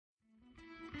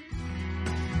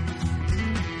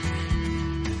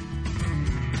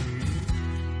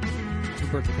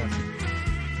birthday, Pastor.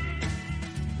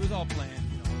 It was all planned,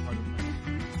 part of the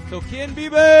plan. So, ¿quién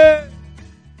vive?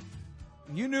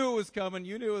 You knew it was coming.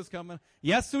 You knew it was coming.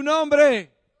 Y es su nombre.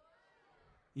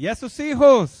 Y es sus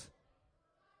hijos.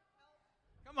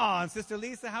 Come on, Sister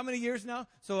Lisa. How many years now?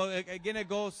 So again, it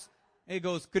goes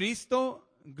Cristo,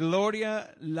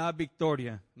 Gloria, la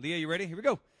Victoria. Leah, you ready? Here we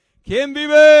go. ¿Quién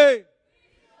vive?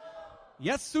 Y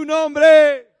es su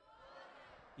nombre.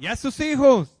 Y es sus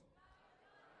hijos.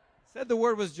 Said the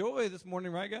word was joy this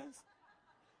morning, right, guys?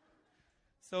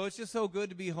 So it's just so good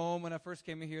to be home. When I first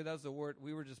came in here, that was the word.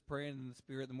 We were just praying in the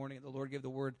Spirit in the morning. The Lord gave the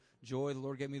word joy. The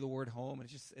Lord gave me the word home. And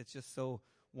it's just so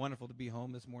wonderful to be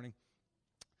home this morning.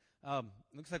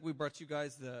 Looks like we brought you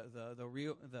guys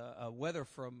the weather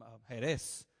from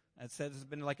Jerez. It says it's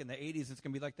been like in the 80s. It's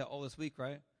going to be like that all this week,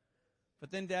 right?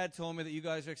 But then Dad told me that you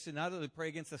guys are actually not only pray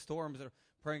against the storms, they're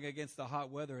praying against the hot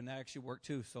weather, and that actually worked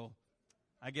too. So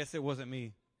I guess it wasn't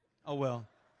me. Oh, well.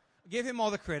 Give him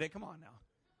all the credit. Come on now.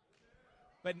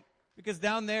 But because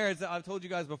down there, as I've told you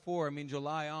guys before,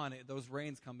 July on, those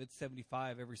rains come. It's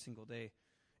 75 every single day.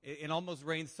 It almost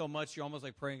rains so much, you're almost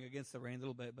like praying against the rain a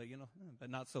little bit, but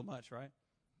not so much, right?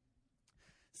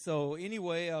 So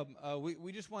anyway,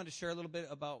 we just wanted to share a little bit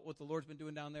about what the Lord's been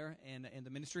doing down there in the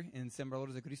ministry in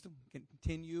Sembradores de Cristo.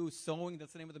 Continue sowing.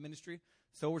 That's the name of the ministry,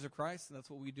 Sowers of Christ, and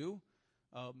that's what we do.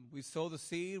 We sow the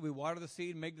seed, we water the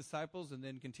seed, make disciples, and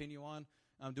then continue on.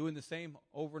 Doing the same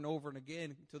over and over and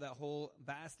again until that whole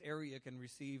vast area can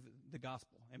receive the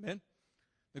gospel. Amen?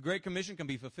 The Great Commission can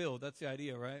be fulfilled. That's the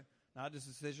idea, right? Not just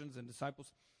decisions and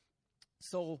disciples.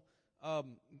 So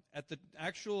at the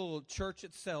actual church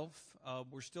itself,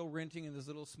 we're still renting in this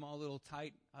small,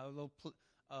 tight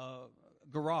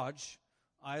garage.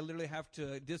 I literally have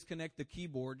to disconnect the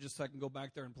keyboard just so I can go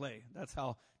back there and play. That's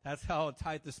how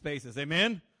tight the space is.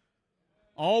 Amen?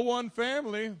 All one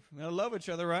family. We love each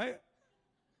other, right?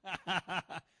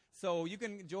 So you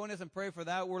can join us and pray for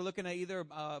that. We're looking at either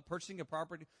purchasing a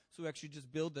property so we actually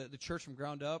just build the church from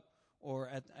ground up, or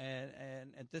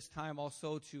at this time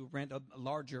also to rent a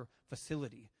larger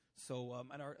facility. So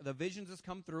the visions has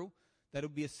come through that it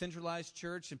would be a centralized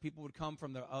church and people would come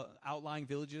from the outlying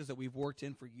villages that we've worked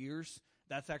in for years.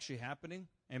 That's actually happening.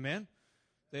 Amen.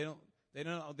 They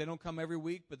don't come every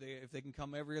week, but if they can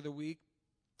come every other week.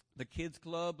 The kids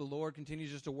club, the Lord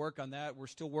continues just to work on that. We're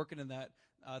still working in that.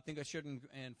 I think I shared in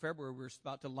February. We're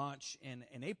about to launch in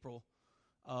April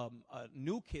a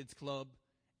new kids club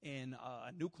in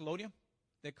a new colonia.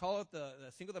 They call it the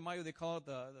Cinco de Mayo. They call it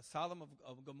the Sodom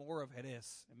of Gomorrah of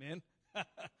Jerez. Amen.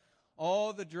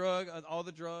 all the drug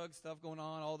stuff going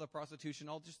on, all the prostitution,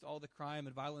 all the crime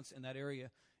and violence in that area.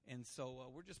 And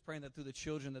so we're just praying that through the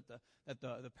children that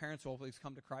the parents will hopefully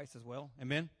come to Christ as well.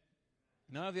 Amen.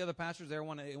 None of the other pastors there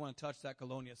want to touch that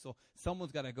colonia, so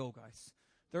someone's got to go, guys.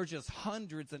 There are just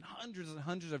hundreds and hundreds and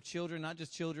hundreds of children, not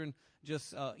just children,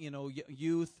 just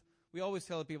youth. We always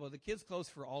tell people the kids close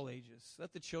for all ages.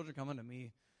 Let the children come unto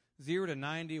me, 0 to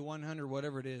 90, 100,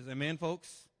 whatever it is. Amen,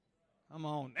 folks. Come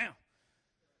on now.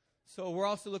 So we're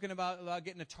also looking about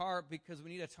getting a tarp because we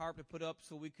need a tarp to put up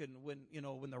so we can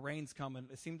when the rain's coming.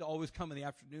 It seems to always come in the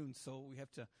afternoon, so we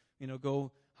have to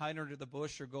go hide under the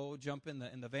bush or go jump in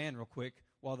the van real quick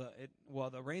while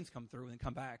the rains come through and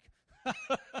come back.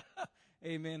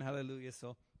 Amen, hallelujah.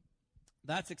 So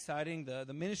that's exciting.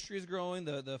 The ministry is growing.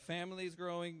 The family is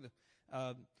growing.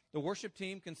 The worship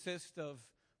team consists of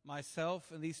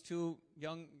myself and these two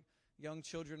young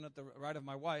children at the right of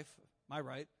my wife, my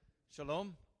right.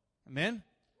 Shalom. Amen.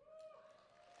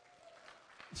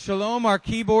 Shalom, our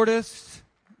keyboardist,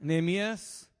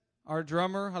 Nehemias, our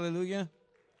drummer, hallelujah.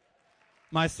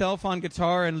 Myself on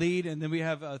guitar and lead, and then we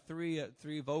have three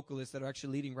vocalists that are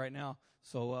actually leading right now.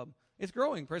 So it's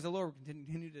growing. Praise the Lord. We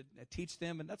continue to teach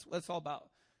them, and that's what it's all about,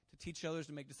 to teach others,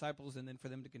 to make disciples, and then for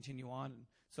them to continue on. And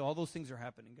so all those things are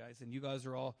happening, guys, and you guys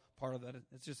are all part of that.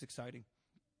 It's just exciting.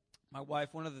 My wife,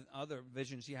 one of the other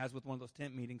visions she has with one of those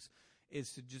tent meetings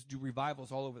is to just do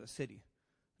revivals all over the city.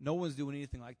 No one's doing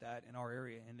anything like that in our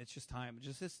area, and it's just time.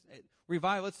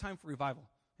 Revival. It's time for revival.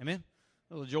 Amen.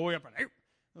 A little joy up in here.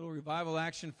 A little revival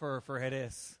action for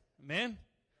Jerez. Amen.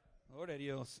 Lord de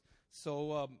Dios.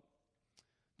 So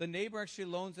the neighbor actually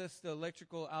loans us the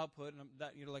electrical output, and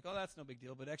that you're like, oh, that's no big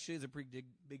deal, but actually it's a pretty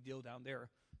big deal down there.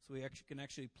 So we actually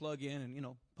can plug in and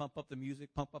pump up the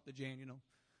music, pump up the jam,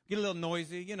 get a little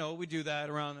noisy. We do that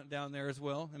around down there as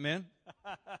well. Amen.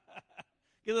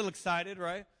 Get a little excited,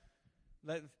 right?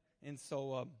 And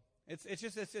so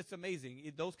it's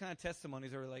amazing. Those kind of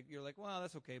testimonies are like, you're like, well,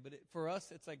 that's okay, but for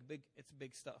us, it's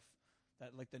big stuff.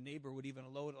 That like the neighbor would even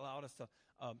allow us to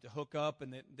hook up,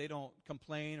 and they don't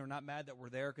complain or not mad that we're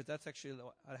there, because that's actually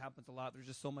what happens a lot. There's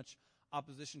just so much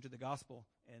opposition to the gospel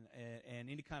and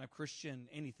any kind of Christian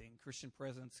anything, Christian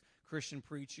presence, Christian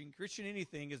preaching, Christian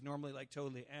anything is normally like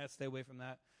totally, stay away from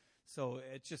that. So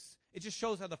it just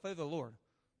shows how the favor of the Lord.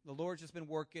 The Lord's just been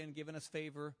working, giving us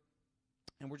favor,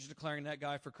 and we're just declaring that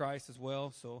guy for Christ as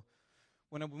well. So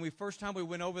when we first time we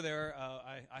went over there,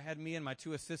 I had me and my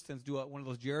 2 assistants do one of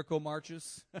those Jericho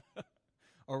marches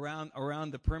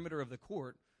around the perimeter of the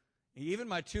court. And even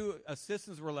my 2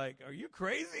 assistants were like, "Are you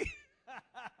crazy?"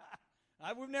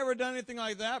 We've never done anything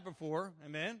like that before.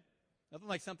 Amen. Nothing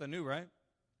like something new, right?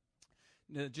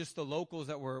 Just the locals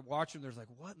that were watching, there's like,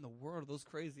 what in the world are those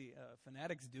crazy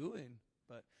fanatics doing?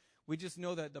 But we just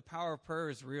know that the power of prayer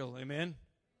is real. Amen.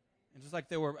 And just like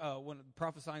they were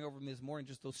prophesying over me this morning,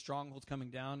 just those strongholds coming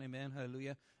down. Amen.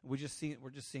 Hallelujah. We're just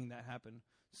seeing that happen.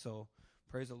 So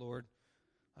praise the Lord.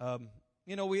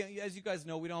 As you guys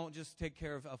know, we don't just take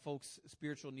care of folks'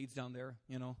 spiritual needs down there.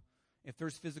 If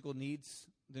there's physical needs,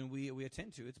 then we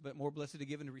attend to it. But more blessed to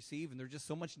give and to receive, and there's just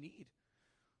so much need.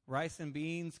 Rice and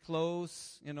beans,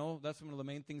 clothes, that's one of the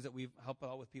main things that we've helped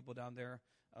out with people down there.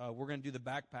 We're going to do the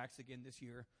backpacks again this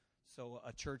year. So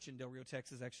a church in Del Rio,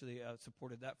 Texas actually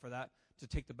supported that to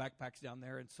take the backpacks down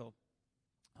there. And so,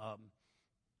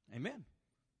 amen.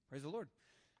 Praise the Lord.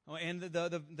 Oh, and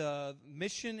the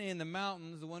mission in the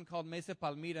mountains, the one called Mesa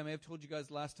Palmira, I may have told you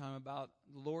guys last time about,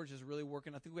 the Lord is really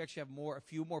working. I think we actually have a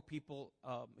few more people,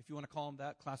 if you want to call them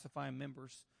that, classify them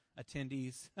members,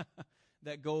 attendees,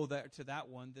 that go to that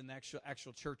one than the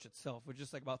actual church itself. We're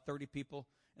just like about 30 people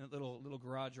in a little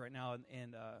garage right now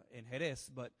in Jerez,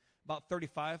 but about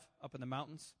 35 up in the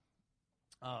mountains.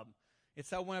 It's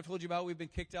that one I've told you about. We've been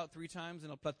kicked out 3 times in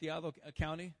El Plateado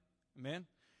County. Amen.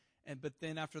 But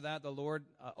then after that, the Lord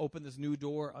opened this new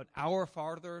door an hour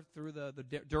farther through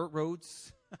the dirt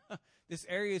roads. This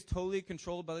area is totally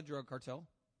controlled by the drug cartel.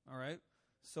 All right.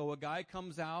 So a guy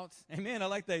comes out. Amen. I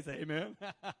like that. Say amen.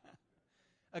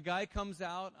 A guy comes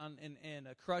out in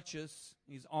crutches.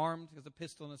 He's armed. He has a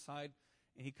pistol on his side.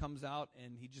 And he comes out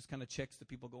and he just kind of checks the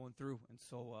people going through. And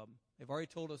so they've already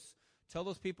told us, tell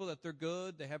those people that they're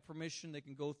good. They have permission. They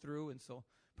can go through. And so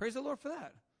praise the Lord for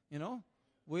that.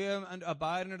 We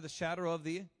abide under the shadow of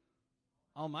the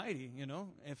Almighty,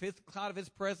 If His cloud of His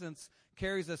presence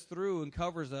carries us through and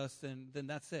covers us, then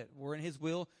that's it. We're in His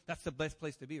will. That's the best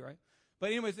place to be, right?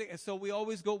 But anyways, so we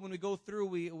always go, when we go through,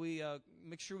 we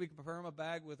make sure we can prepare him a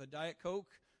bag with a Diet Coke.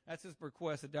 That's his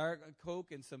request, a Diet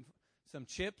Coke and some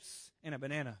chips and a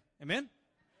banana. Amen?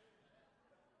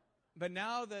 But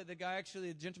now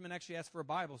the gentleman actually asked for a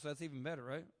Bible, so that's even better,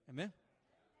 right? Amen?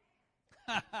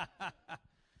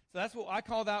 So that's what I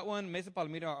call that one, Mesa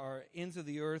Palmira, our Ends of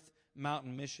the Earth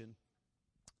Mountain Mission.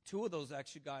 2 of those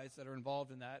actually guys that are involved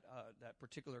in that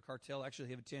particular cartel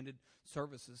actually have attended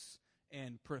services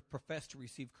and profess to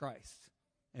receive Christ.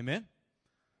 Amen?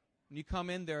 When you come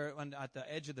in there at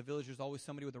the edge of the village, there's always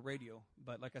somebody with a radio.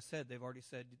 But like I said, they've already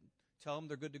said, tell them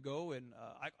they're good to go. And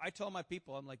I tell my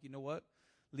people, I'm like, you know what?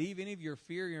 Leave any of your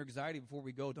fear and your anxiety before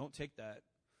we go. Don't take that.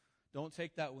 Don't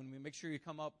take that when we make sure you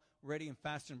come up ready and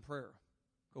fast in prayer.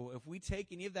 Go. If we take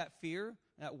any of that fear,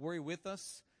 that worry with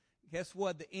us, guess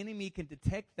what? The enemy can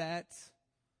detect that,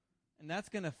 and that's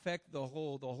going to affect the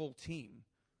whole team,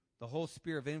 the whole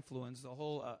sphere of influence, the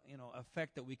whole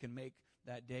effect that we can make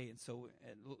that day. And so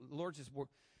the Lord's just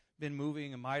been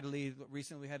moving mightily.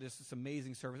 Recently we had this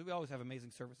amazing service. We always have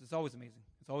amazing service. It's always amazing.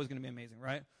 It's always going to be amazing,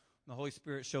 right? The Holy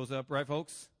Spirit shows up, right,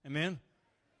 folks? Amen?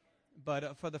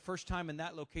 But for the first time in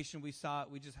that location, we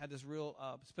just had this real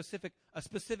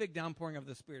specific downpouring of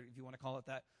the Spirit, if you want to call it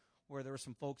that, where there were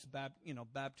some folks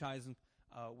baptizing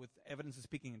with evidence of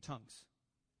speaking in tongues.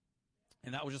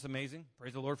 And that was just amazing.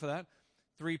 Praise the Lord for that.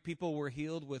 3 people were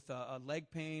healed with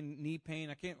leg pain, knee pain.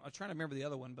 I'm trying to remember the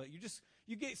other one, but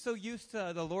you get so used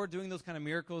to the Lord doing those kind of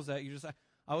miracles that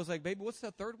I was like, baby, what's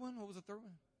the third one? What was the third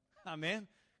one? Amen.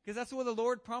 Because that's what the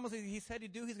Lord promised. He said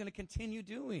he'd do. He's going to continue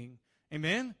doing.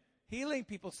 Amen. Healing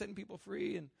people, setting people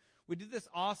free. And we did this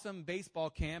awesome baseball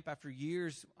camp after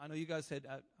years. I know you guys had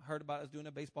heard about us doing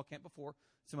a baseball camp before,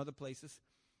 some other places.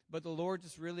 But the Lord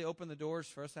just really opened the doors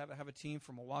for us to have a team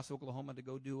from Owasso, Oklahoma to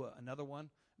go do another one,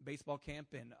 baseball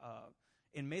camp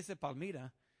in Mesa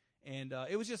Palmira. And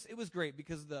it was great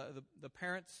because the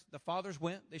parents, the fathers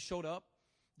went, they showed up.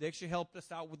 They actually helped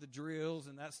us out with the drills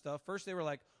and that stuff. First they were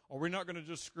like, are we not going to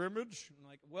just scrimmage? I'm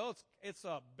like, well, it's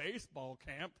a baseball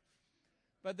camp.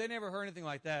 But they never heard anything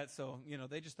like that, so,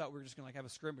 they just thought we were just going to have a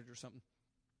scrimmage or something.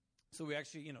 So we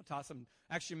actually, taught them,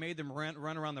 actually made them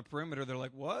run around the perimeter. They're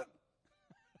like, what?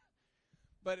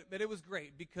 But it was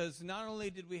great because not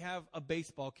only did we have a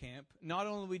baseball camp, not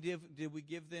only did we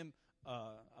give them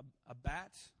a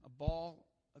bat, a ball,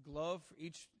 a glove for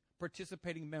each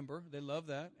participating member. They love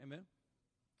that. Amen.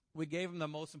 We gave them the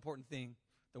most important thing,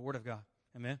 the Word of God.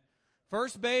 Amen.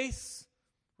 First base,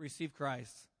 receive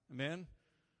Christ. Amen.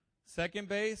 Second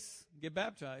base, get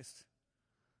baptized.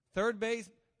 Third base,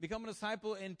 become a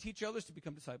disciple and teach others to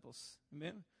become disciples.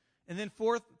 Amen. And then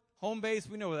fourth, home base,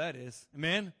 we know what that is.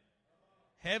 Amen.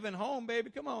 Heaven home,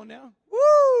 baby. Come on now.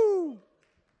 Woo!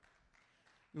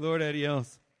 Lord, Eddie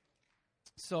else.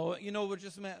 So,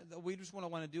 we just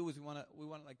want to do is we want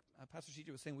to, like Pastor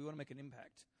CJ was saying, we want to make an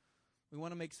impact. We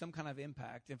want to make some kind of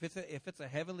impact. If it's a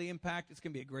heavenly impact, it's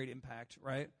going to be a great impact,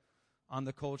 right? On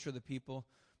the culture, the people.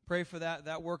 Pray for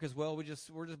that work as well. We're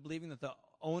just believing that the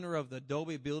owner of the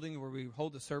Adobe building where we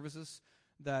hold the services,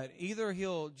 that either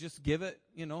he'll just give it,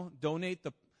 donate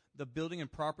the building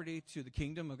and property to the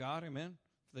kingdom of God, amen,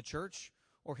 for the church,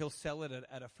 or he'll sell it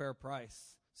at a fair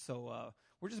price. So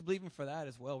we're just believing for that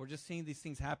as well. We're just seeing these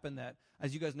things happen that,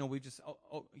 as you guys know, we just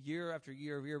year after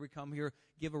year we come here,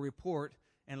 give a report,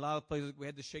 and a lot of places we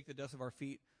had to shake the dust of our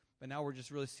feet. But now we're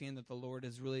just really seeing that the Lord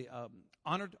has really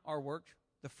honored our work,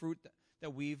 the fruit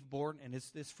that we've borne, and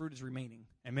this fruit is remaining.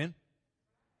 Amen?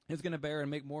 It's going to bear and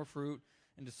make more fruit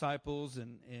and disciples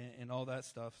and all that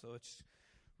stuff. So it's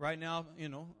right now,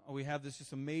 we have this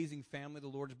just amazing family the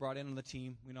Lord has brought in on the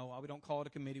team. We don't call it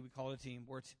a committee, we call it a team.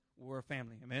 We're a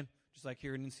family. Amen? Just like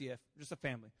here in NCF, just a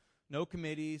family. No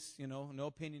committees, no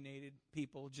opinionated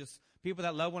people, just people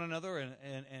that love one another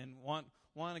and want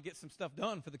to get some stuff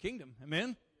done for the kingdom.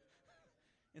 Amen?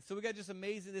 And so we got just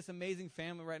this amazing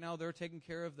family right now. They're taking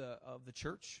care of the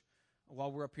church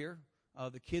while we're up here.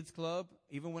 The kids club,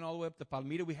 even went all the way up to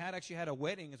Palmira. We actually had a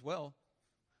wedding as well.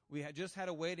 We had just had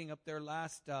a wedding up there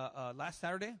last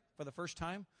Saturday for the first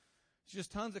time. It's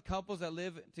just tons of couples that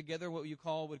live together, what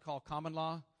would call common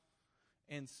law.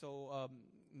 And so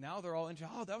now they're all into,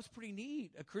 that was pretty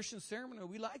neat. A Christian ceremony.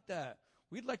 We like that.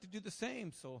 We'd like to do the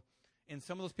same. So, and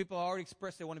some of those people already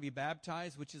expressed they want to be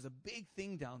baptized, which is a big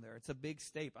thing down there. It's a big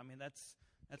step. I mean, that's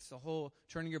the whole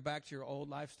turning your back to your old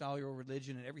lifestyle, your old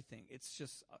religion, and everything. It's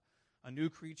just a new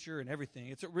creature and everything.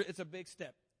 It's a big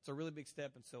step. It's a really big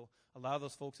step. And so a lot of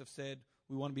those folks have said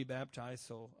we want to be baptized.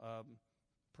 So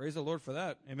praise the Lord for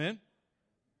that. Amen.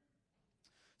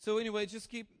 So anyway, just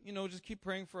keep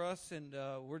praying for us, and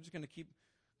we're just going to keep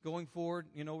going forward.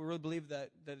 We really believe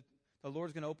that the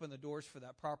Lord's going to open the doors for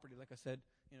that property, like I said,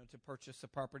 to purchase a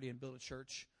property and build a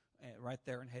church right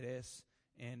there in Jerez.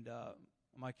 And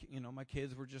my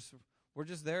kids, we're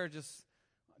just there, just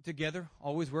together.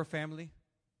 Always we're family,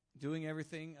 doing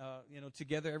everything,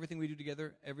 together. Everything we do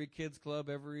together. Every kids club,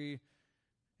 every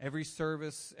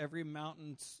service, every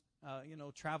mountains,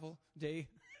 travel day.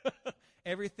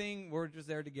 Everything, we're just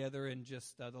there together, and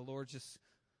just the Lord's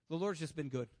just been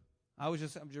good. I'm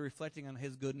just reflecting on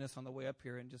His goodness on the way up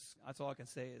here, and just that's all I can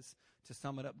say is, to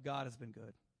sum it up, God has been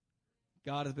good.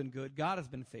 God has been good. God has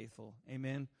been faithful.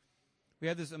 Amen. We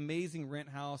have this amazing rent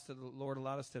house that the Lord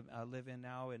allowed us to live in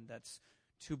now, and that's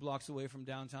 2 blocks away from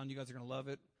downtown. You guys are going to love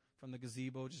it. From the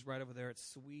gazebo, just right over there. It's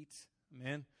sweet.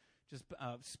 Amen. Just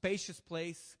a spacious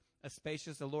place.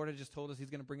 The Lord had just told us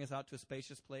He's going to bring us out to a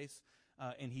spacious place,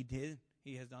 and He did.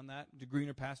 He has done that, to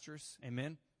greener pastures.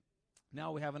 Amen.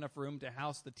 Now we have enough room to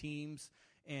house the teams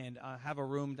and have a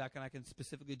room that I can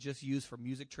specifically just use for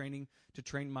music training, to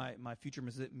train my future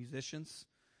musicians.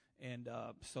 And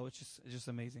so it's just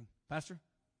amazing. Pastor?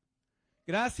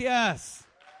 Gracias.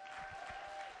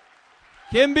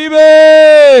 ¿Quién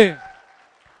vive?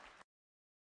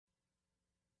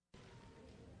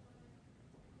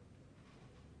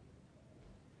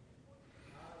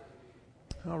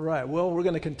 All right, well, we're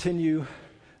going to continue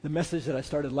the message that I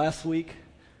started last week.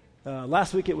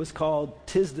 Last week it was called,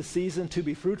 "'Tis the Season to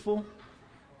Be Fruitful."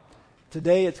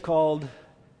 Today it's called,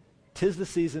 "'Tis the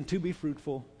Season to Be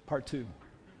Fruitful, Part 2.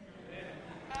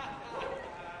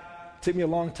 Took me a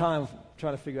long time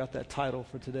trying to figure out that title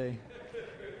for today.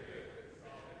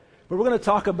 But we're going to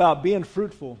talk about being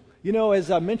fruitful. As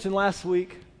I mentioned last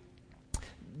week,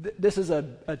 this is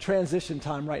a transition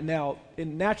time right now.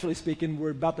 And naturally speaking, we're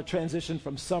about to transition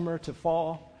from summer to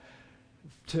fall,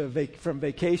 from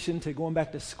vacation to going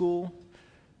back to school.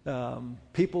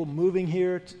 People moving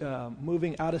here,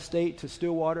 moving out of state to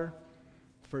Stillwater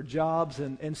for jobs.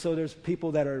 And so there's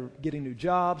people that are getting new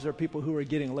jobs. There are people who are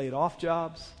getting laid off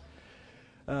jobs.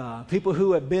 People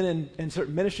who have been in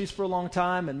certain ministries for a long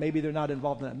time, and maybe they're not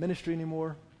involved in that ministry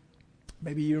anymore.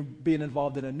 Maybe you're being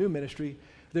involved in a new ministry.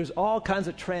 There's all kinds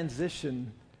of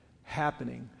transition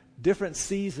happening, different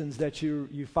seasons that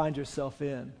you find yourself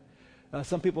in.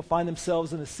 Some people find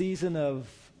themselves in a season of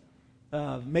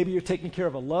maybe you're taking care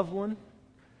of a loved one.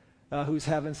 who's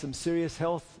having some serious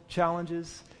health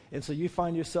challenges. And so you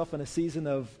find yourself in a season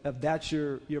of that's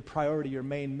your priority, your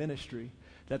main ministry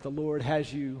that the Lord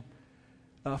has you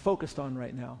focused on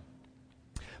right now.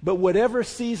 But whatever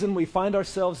season we find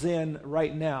ourselves in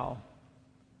right now,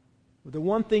 the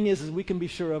one thing is we can be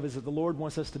sure of is that the Lord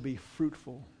wants us to be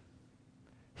fruitful.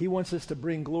 He wants us to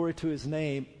bring glory to His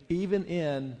name even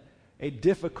in a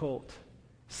difficult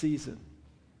season.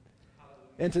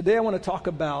 And today I want to talk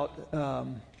about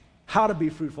how to be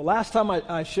fruitful. Last time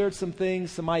I shared some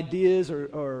things, some ideas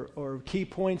or key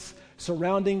points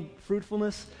surrounding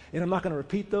fruitfulness, and I'm not going to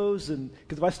repeat those,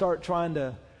 because if I start trying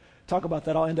to talk about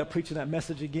that, I'll end up preaching that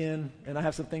message again, and I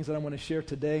have some things that I want to share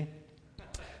today.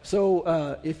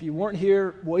 So if you weren't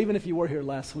here, well, even if you were here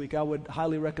last week, I would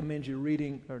highly recommend you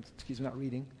not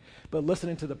reading, but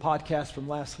listening to the podcast from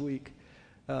last week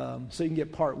so you can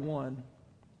get part one.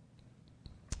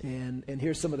 And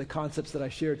here's some of the concepts that I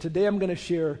shared. Today I'm going to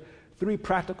share 3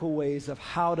 practical ways of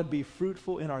how to be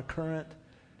fruitful in our current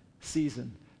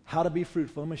season. How to be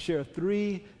fruitful. I'm going to share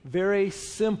 3 very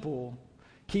simple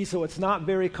keys, so it's not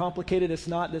very complicated. It's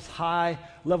not this high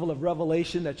level of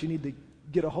revelation that you need to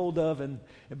get a hold of and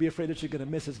be afraid that you're going to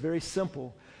miss. It's very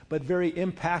simple, but very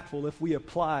impactful if we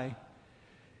apply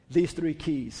these 3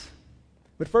 keys.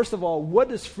 But first of all, what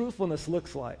does fruitfulness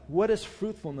look like? What does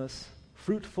fruitfulness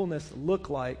look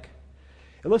like?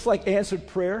 It looks like answered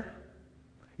prayer.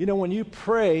 You know, when you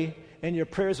pray and your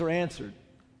prayers are answered,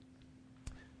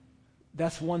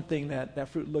 that's one thing that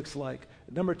fruit looks like.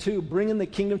 Number 2, bringing the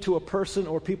kingdom to a person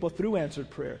or people through answered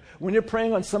prayer. When you're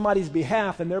praying on somebody's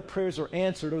behalf and their prayers are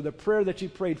answered, or the prayer that you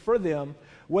prayed for them,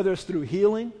 whether it's through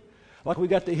healing, like we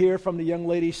got to hear from the young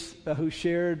lady who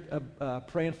shared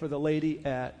praying for the lady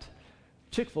at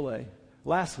Chick-fil-A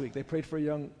last week. They prayed for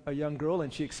a young girl,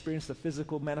 and she experienced a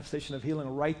physical manifestation of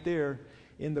healing right there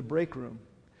in the break room.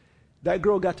 That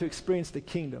girl got to experience the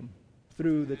kingdom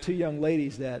through the 2 young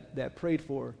ladies that prayed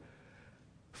for her.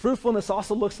 Fruitfulness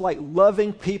also looks like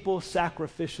loving people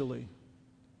sacrificially.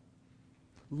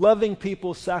 Loving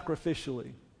people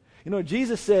sacrificially. You know,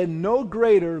 Jesus said, no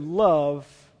greater love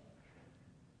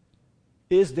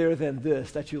is there than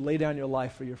this, that you lay down your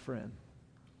life for your friend.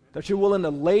 That you're willing to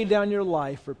lay down your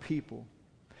life for people.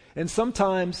 And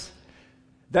sometimes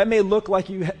that may look like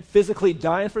you physically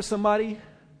dying for somebody,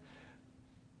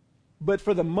 but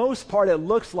for the most part, it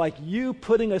looks like you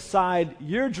putting aside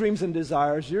your dreams and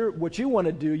desires, what you want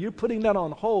to do, you're putting that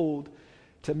on hold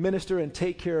to minister and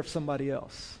take care of somebody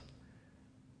else.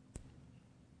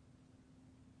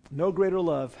 No greater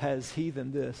love has he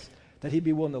than this, that he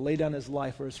be willing to lay down his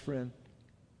life for his friend.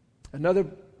 Another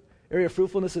area of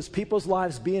fruitfulness is people's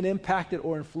lives being impacted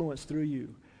or influenced through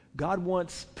you. God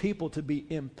wants people to be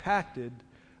impacted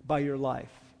by your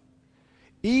life,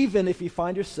 even if you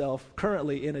find yourself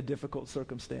currently in a difficult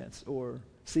circumstance or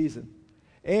season.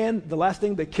 And the last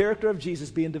thing, the character of Jesus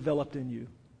being developed in you.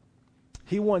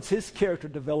 He wants his character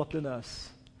developed in us.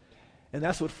 And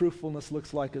that's what fruitfulness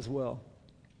looks like as well.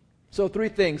 So 3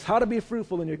 things. How to be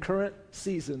fruitful in your current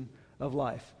season of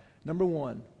life. Number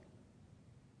 1,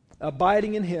 abide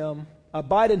in him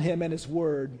and his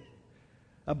word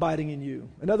abiding in you.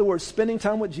 In other words, spending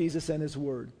time with Jesus and his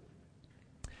word.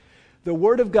 The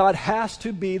Word of God has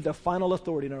to be the final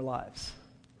authority in our lives.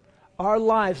 Our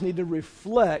lives need to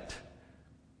reflect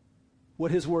what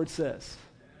His Word says.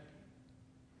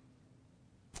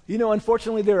 You know,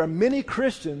 unfortunately, there are many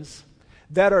Christians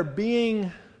that are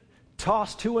being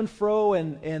tossed to and fro,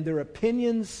 and their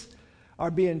opinions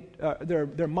are being, their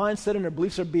mindset and their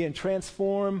beliefs are being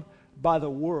transformed by the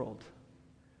world.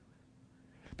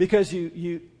 Because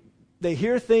they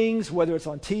hear things, whether it's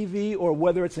on TV or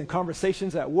whether it's in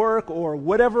conversations at work or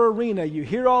whatever arena, you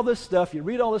hear all this stuff, you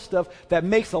read all this stuff that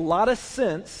makes a lot of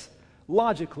sense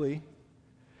logically,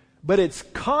 but it's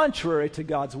contrary to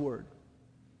God's Word.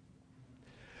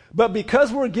 But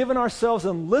because we're giving ourselves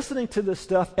and listening to this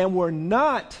stuff and we're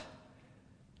not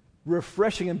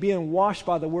refreshing and being washed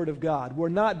by the Word of God, we're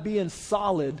not being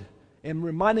solid and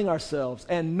reminding ourselves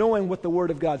and knowing what the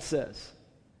Word of God says.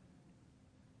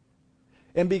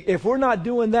 And if we're not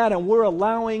doing that and we're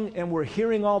allowing and we're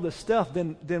hearing all this stuff,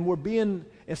 then we're being,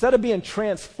 instead of being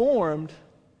transformed,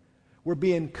 we're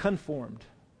being conformed.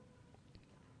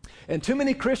 And too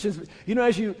many Christians, you know,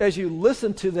 as you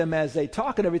listen to them as they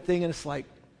talk and everything, and it's like,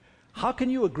 how can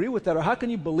you agree with that, or how can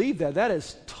you believe that? That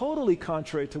is totally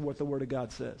contrary to what the Word of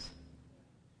God says.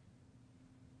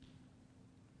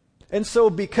 And so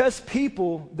because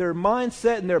people, their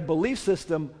mindset and their belief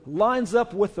system lines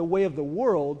up with the way of the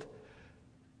world,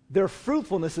 their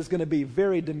fruitfulness is going to be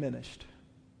very diminished.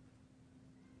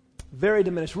 Very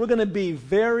diminished. We're going to be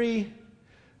very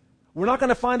we're not going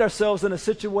to find ourselves in a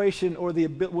situation or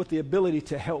with the ability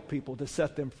to help people, to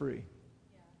set them free.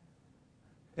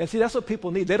 And see, that's what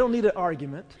people need. They don't need an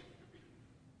argument.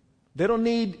 They don't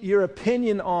need your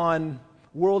opinion on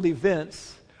world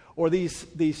events or these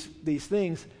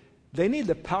things. They need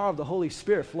the power of the Holy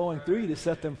Spirit flowing through you to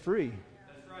set them free.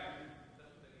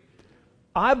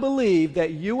 I believe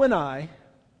that you and I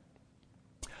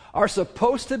are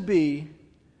supposed to be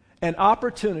an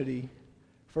opportunity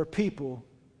for people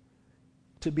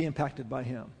to be impacted by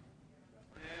Him.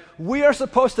 We are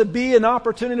supposed to be an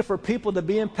opportunity for people to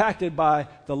be impacted by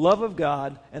the love of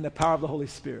God and the power of the Holy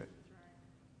Spirit.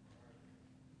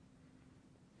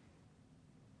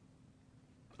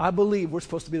 I believe we're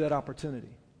supposed to be that opportunity.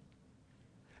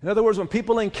 In other words, when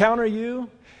people encounter you,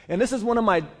 and this is one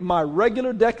of my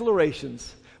regular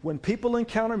declarations, when people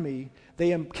encounter me,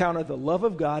 they encounter the love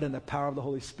of God and the power of the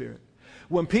Holy Spirit.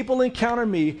 When people encounter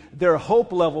me, their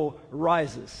hope level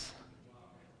rises.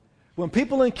 When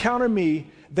people encounter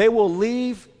me, they will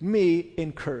leave me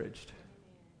encouraged.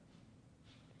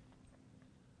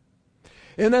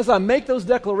 And as I make those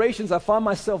declarations, I find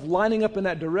myself lining up in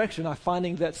that direction. I'm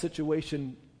finding that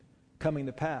situation coming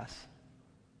to pass.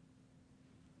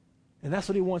 And that's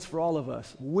what He wants for all of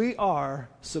us. We are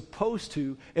supposed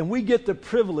to, and we get the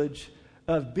privilege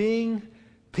of being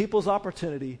people's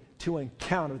opportunity to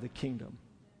encounter the kingdom.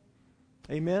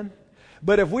 Amen?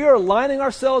 But if we are lining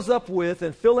ourselves up with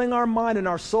and filling our mind and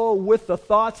our soul with the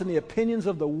thoughts and the opinions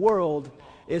of the world,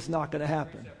 it's not going to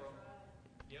happen.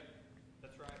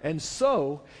 And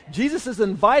so, Jesus is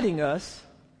inviting us.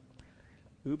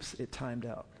 Oops, it timed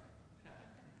out.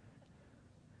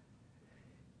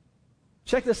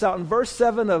 Check this out. In verse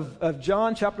 7 of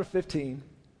John chapter 15,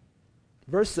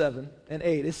 verse 7 and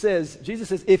 8, it says, Jesus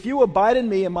says, "If you abide in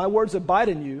me and my words abide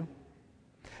in you,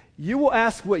 you will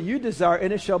ask what you desire,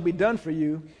 and it shall be done for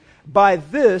you. By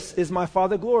this is my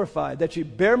Father glorified, that you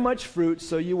bear much fruit,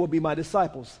 so you will be my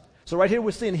disciples." So right here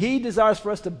we're seeing He desires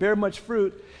for us to bear much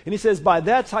fruit, and He says, by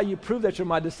that's how you prove that you're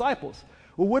my disciples.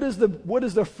 Well, what does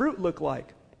the fruit look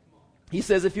like? He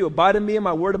says, if you abide in me and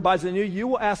my word abides in you, you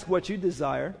will ask what you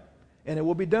desire, and it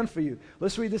will be done for you.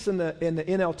 Let's read this in the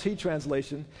NLT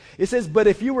translation. It says, "But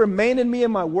if you remain in me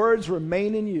and my words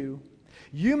remain in you,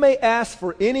 you may ask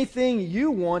for anything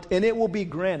you want, and it will be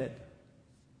granted."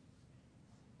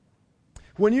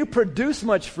 When you produce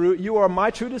much fruit, you are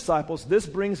my true disciples. This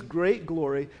brings great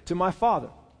glory to my Father.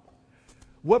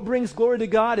 What brings glory to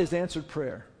God is answered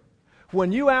prayer.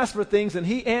 When you ask for things and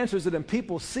He answers it and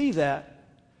people see that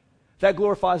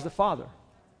glorifies the Father.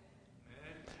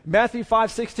 Matthew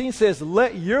 5:16 says,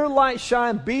 "Let your light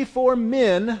shine before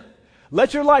men."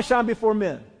 Let your light shine before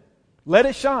men. Let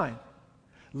it shine.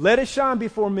 Let it shine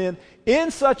before men in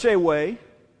such a way,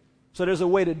 so there's a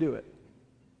way to do it.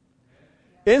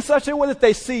 In such a way that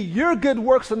they see your good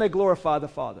works and they glorify the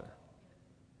Father.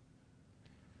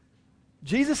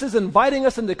 Jesus is inviting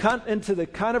us into the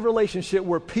kind of relationship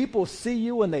where people see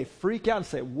you and they freak out and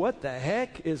say, "What the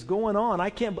heck is going on?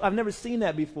 I've never seen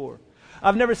that before.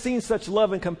 I've never seen such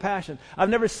love and compassion. I've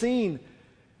never seen,"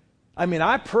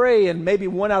 I pray and maybe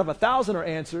 1 out of 1,000 are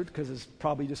answered because it's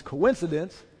probably just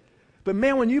coincidence. But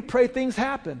man, when you pray, things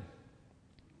happen.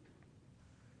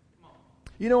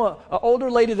 You know, an older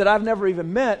lady that I've never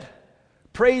even met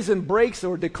prays and breaks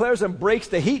or declares and breaks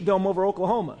the heat dome over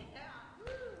Oklahoma.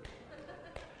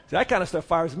 See, that kind of stuff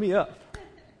fires me up.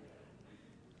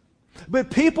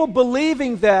 But people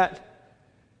believing that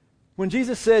when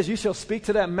Jesus says, "You shall speak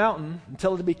to that mountain and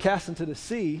tell it to be cast into the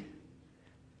sea,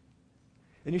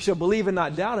 and you shall believe and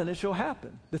not doubt, and it shall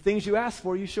happen. The things you ask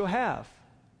for, you shall have."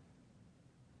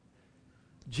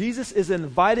 Jesus is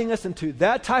inviting us into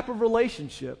that type of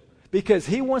relationship because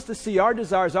He wants to see our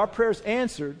desires, our prayers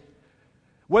answered,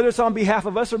 whether it's on behalf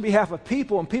of us or behalf of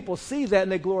people, and people see that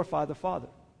and they glorify the Father.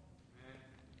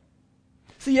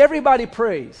 See, everybody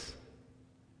prays.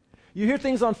 You hear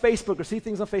things on Facebook or see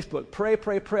things on Facebook. Pray,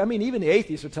 pray, pray. Even the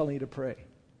atheists are telling you to pray.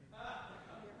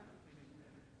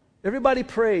 Everybody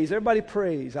prays. Everybody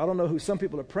prays. I don't know who some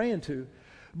people are praying to.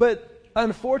 But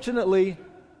unfortunately,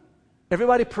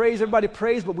 everybody prays,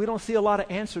 but we don't see a lot of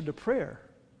answer to prayer.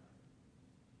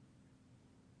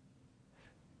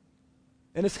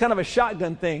 And it's kind of a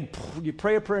shotgun thing. You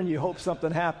pray a prayer and you hope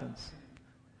something happens.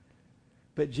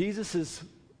 But Jesus is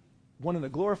wanting to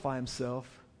glorify Himself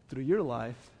through your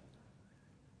life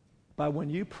by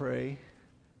when you pray,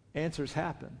 answers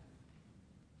happen.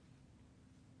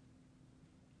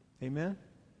 Amen?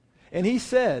 And He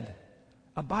said,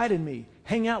 "Abide in me,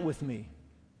 hang out with me,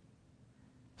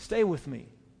 stay with me,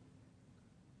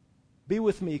 be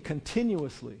with me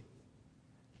continuously."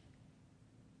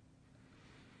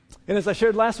 And as I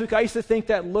shared last week, I used to think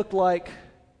that looked like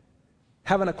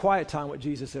having a quiet time with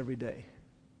Jesus every day.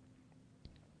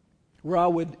 Where I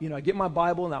would, I'd get my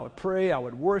Bible and I would pray, I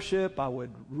would worship, I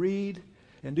would read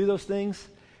and do those things.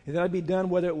 And then I'd be done,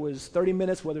 whether it was 30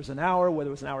 minutes, whether it was an hour, whether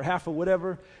it was an hour and a half or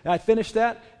whatever. And I'd finish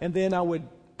that, and then I would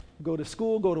go to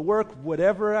school, go to work,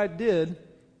 whatever I did,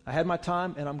 I had my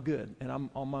time and I'm good. And I'm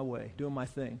on my way, doing my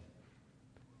thing.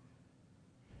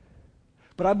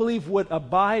 But I believe what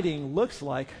abiding looks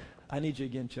like, I need you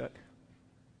again, Chuck.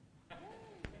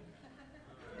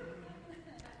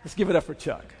 Let's give it up for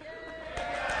Chuck.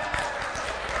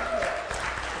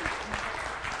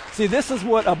 See, this is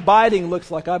what abiding looks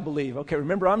like, I believe. Okay,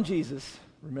 remember, I'm Jesus.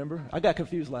 Remember? I got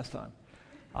confused last time.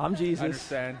 I'm Jesus. I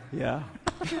understand. Yeah.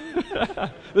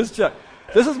 This is Chuck.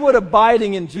 This is what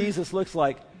abiding in Jesus looks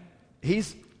like.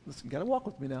 Listen, you got to walk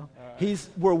with me now.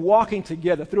 We're walking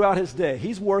together throughout his day.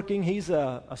 He's working. He's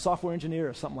a software engineer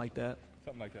or something like that.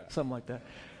 Something like that.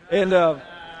 And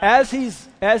as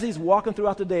he's walking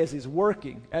throughout the day, as he's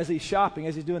working, as he's shopping,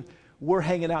 as he's doing, we're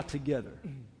hanging out together.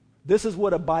 This is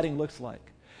what abiding looks like.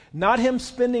 Not him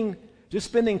spending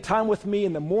time with me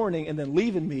in the morning and then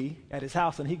leaving me at his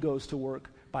house and he goes to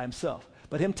work by himself.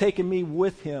 But him taking me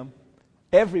with him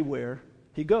everywhere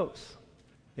he goes.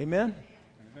 Amen?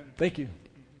 Thank you.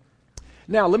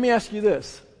 Now, let me ask you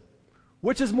this.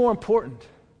 Which is more important?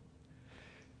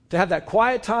 To have that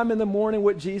quiet time in the morning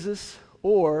with Jesus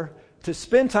or to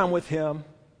spend time with him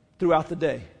throughout the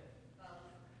day?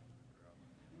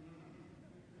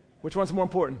 Which one's more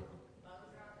important?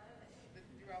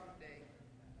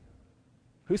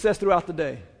 Who says throughout the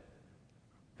day?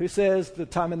 Who says the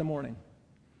time in the morning?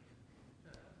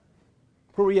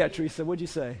 Where were you at, Teresa? What'd you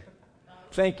say?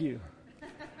 Thank you.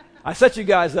 I set you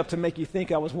guys up to make you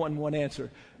think I was wanting one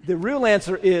answer. The real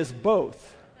answer is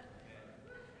both.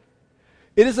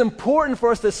 It is important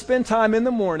for us to spend time in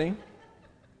the morning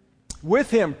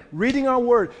with him, reading our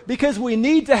word, because we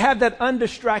need to have that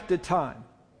undistracted time.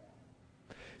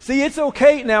 See, it's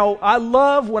okay now. I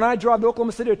love when I drive to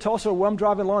Oklahoma City or Tulsa or where I'm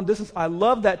driving long distance, I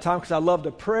love that time because I love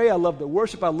to pray, I love to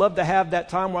worship, I love to have that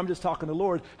time where I'm just talking to the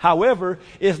Lord. However,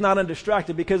 it's not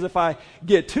undistracted because if I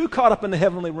get too caught up in the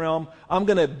heavenly realm, I'm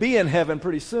going to be in heaven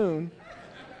pretty soon.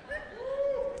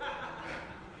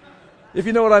 If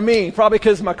you know what I mean. Probably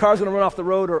because my car's going to run off the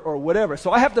road or whatever.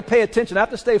 So I have to pay attention. I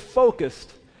have to stay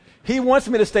focused. He wants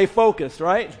me to stay focused,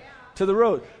 right? To the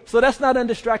road. So that's not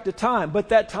undistracted time, but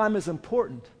that time is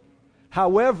important.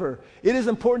 However, it is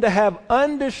important to have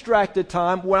undistracted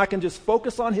time where I can just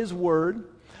focus on his word,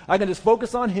 I can just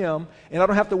focus on him, and I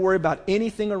don't have to worry about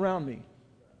anything around me.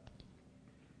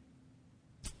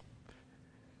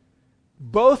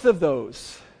 Both of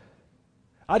those,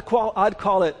 I'd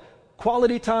call it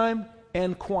quality time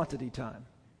and quantity time.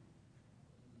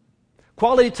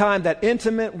 Quality time, that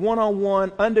intimate,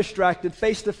 one-on-one, undistracted,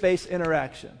 face-to-face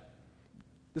interaction.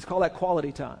 Let's call that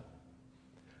quality time.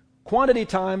 Quantity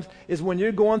times is when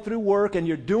you're going through work and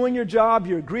you're doing your job,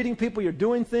 you're greeting people, you're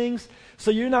doing things,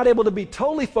 so you're not able to be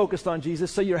totally focused on Jesus,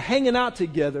 so you're hanging out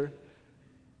together,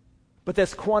 but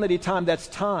that's quantity time, that's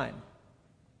time.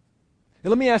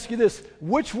 And let me ask you this,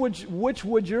 which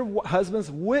would your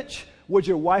husbands, which would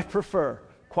your wife prefer?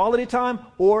 Quality time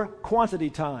or quantity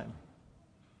time?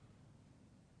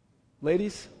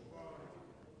 Ladies?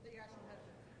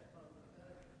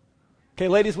 Okay,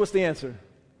 ladies, what's the answer?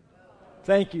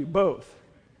 Thank you, both.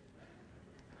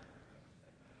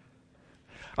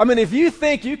 I mean, if you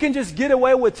think you can just get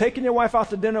away with taking your wife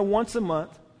out to dinner once a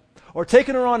month or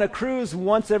taking her on a cruise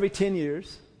once every 10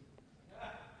 years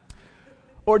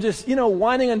or just,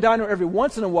 whining and dining her every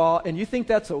once in a while and you think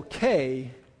that's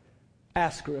okay,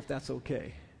 ask her if that's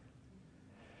okay.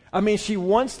 I mean, she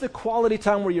wants the quality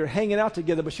time where you're hanging out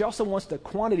together, but she also wants the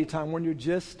quantity time when you're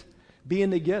just being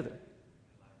together.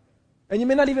 And you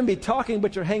may not even be talking,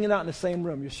 but you're hanging out in the same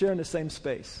room. You're sharing the same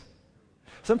space.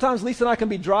 Sometimes Lisa and I can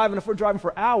be driving, if we're driving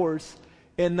for hours,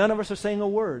 and none of us are saying a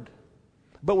word.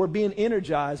 But we're being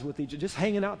energized with each other, just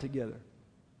hanging out together.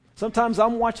 Sometimes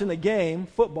I'm watching the game,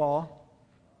 football,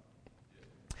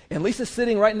 and Lisa's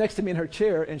sitting right next to me in her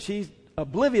chair, and she's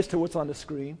oblivious to what's on the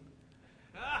screen.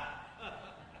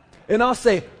 And I'll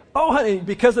say, oh, honey,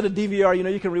 because of the DVR,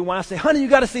 you can rewind. I say, honey, you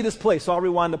got to see this play. So I'll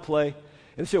rewind the play.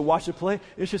 And she'll watch the play,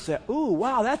 and she'll say, ooh,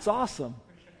 wow, that's awesome.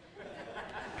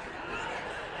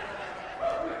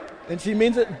 And she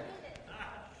means it.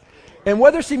 And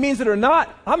whether she means it or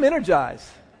not, I'm energized.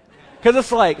 Because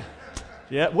it's like,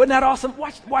 yeah, wasn't that awesome?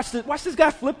 Watch this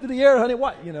guy flip through the air, honey,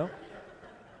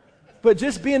 But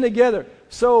just being together.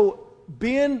 So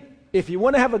if you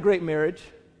want to have a great marriage,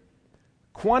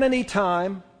 quantity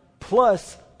time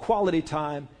plus quality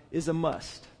time is a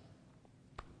must.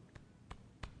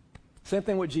 Same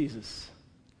thing with Jesus.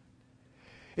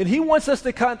 And he wants us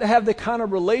to have the kind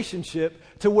of relationship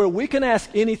to where we can ask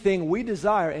anything we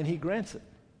desire and he grants it.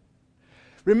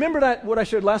 Remember that what I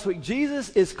shared last week. Jesus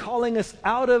is calling us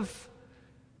out of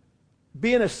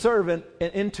being a servant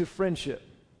and into friendship.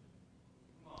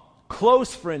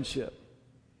 Close friendship.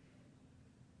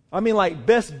 I mean, like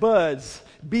best buds,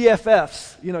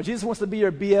 BFFs. You know, Jesus wants to be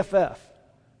your BFF.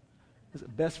 Is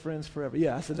it best friends forever?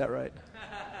 Yeah, I said that right.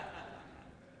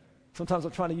 Sometimes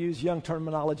I'm trying to use young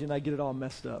terminology and I get it all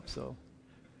messed up.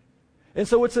 And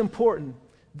so it's important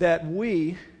that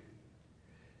we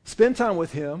spend time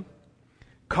with him,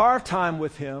 carve time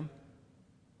with him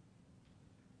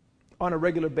on a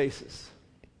regular basis.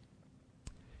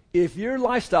 If your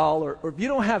lifestyle or if you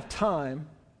don't have time,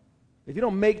 if you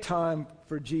don't make time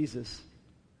for Jesus,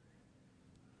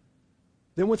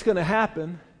 then what's going to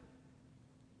happen,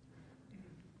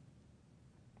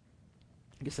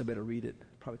 I guess I better read it.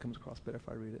 Probably comes across better if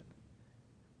I read it.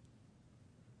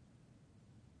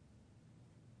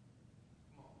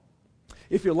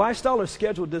 If your lifestyle or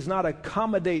schedule does not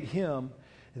accommodate him,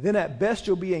 then at best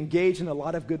you'll be engaged in a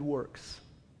lot of good works.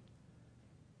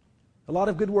 A lot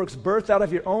of good works birthed out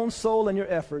of your own soul and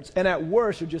your efforts, and at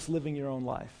worst you're just living your own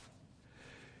life.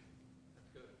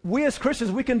 We as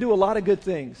Christians, we can do a lot of good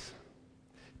things.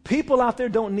 People out there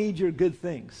don't need your good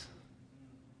things.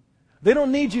 They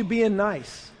don't need you being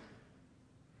nice.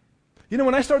 You know,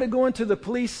 when I started going to the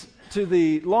police, to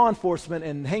the law enforcement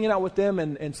and hanging out with them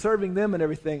and serving them and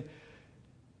everything,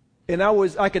 and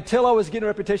I could tell I was getting a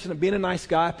reputation of being a nice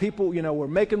guy. People, you know, were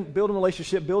building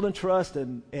relationship, building trust,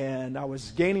 and I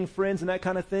was gaining friends and that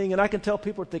kind of thing. And I can tell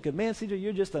people are thinking, man, CJ,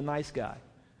 you're just a nice guy.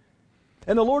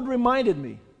 And the Lord reminded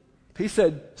me. He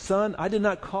said, son, I did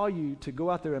not call you to go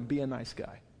out there and be a nice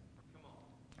guy.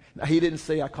 Now, he didn't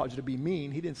say I called you to be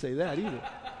mean. He didn't say that either.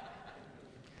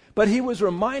 But he was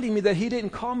reminding me that he didn't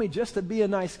call me just to be a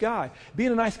nice guy.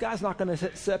 Being a nice guy is not going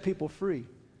to set people free.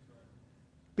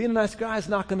 Being a nice guy is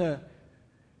not going to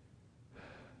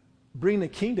bring the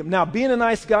kingdom. Now, being a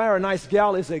nice guy or a nice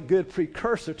gal is a good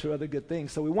precursor to other good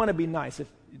things. So we want to be nice.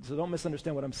 So don't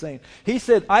misunderstand what I'm saying. He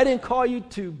said, I didn't call you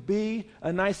to be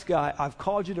a nice guy. I've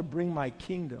called you to bring my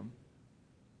kingdom.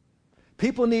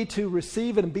 People need to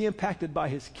receive and be impacted by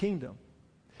his kingdom.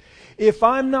 If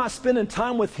I'm not spending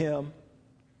time with him,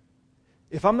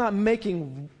 if I'm not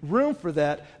making room for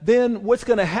that, then what's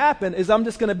going to happen is I'm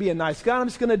just going to be a nice guy. I'm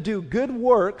just going to do good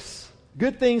works,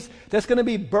 good things that's going to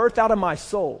be birthed out of my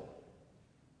soul.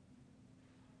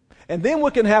 And then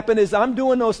what can happen is I'm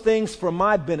doing those things for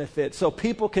my benefit so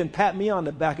people can pat me on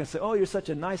the back and say, oh, you're such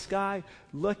a nice guy.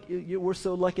 Look, we're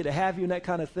so lucky to have you and that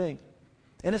kind of thing.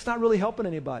 And it's not really helping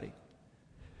anybody.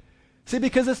 See,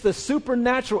 because it's the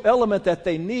supernatural element that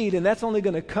they need, and that's only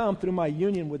going to come through my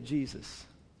union with Jesus.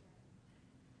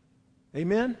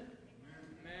 Amen?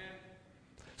 Amen.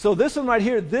 So this one right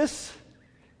here, this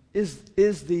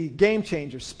is the game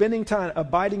changer. Spending time,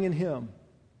 abiding in him.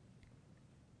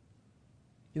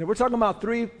 You know, we're talking about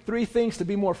three things to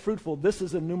be more fruitful. This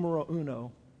is a numero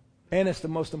uno, and it's the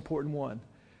most important one.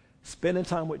 Spending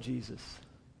time with Jesus.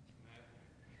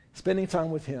 Spending time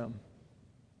with him.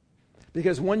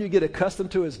 Because when you get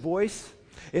accustomed to his voice,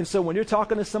 and so when you're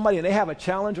talking to somebody and they have a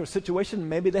challenge or a situation,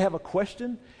 maybe they have a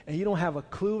question, and you don't have a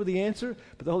clue of the answer,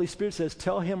 but the Holy Spirit says,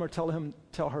 tell him or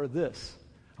tell her this.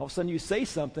 All of a sudden you say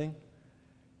something,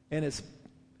 and it's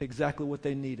exactly what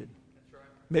they needed. That's right.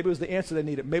 Maybe it was the answer they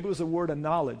needed. Maybe it was a word of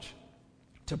knowledge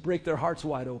to break their hearts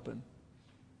wide open.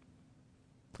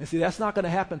 And see, that's not going to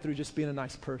happen through just being a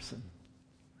nice person.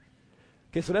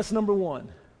 Okay, so that's number one.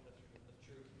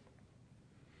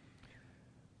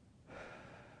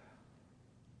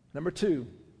 Number two,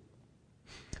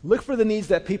 look for the needs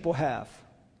that people have.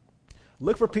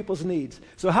 Look for people's needs.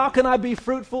 So how can I be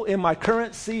fruitful in my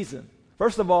current season?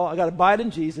 First of all, I got to abide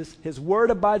in Jesus. His word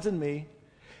abides in me.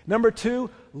 Number two,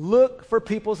 look for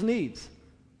people's needs.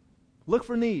 Look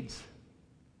for needs.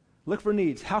 Look for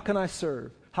needs. How can I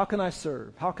serve? How can I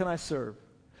serve? How can I serve?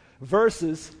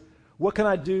 Versus, what can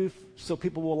I do so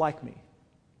people will like me?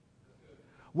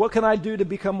 What can I do to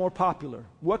become more popular?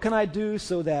 What can I do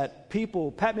so that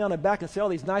people pat me on the back and say all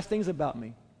these nice things about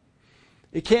me?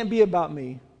 It can't be about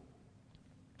me.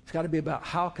 It's got to be about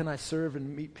how can I serve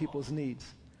and meet people's needs.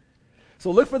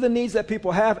 So look for the needs that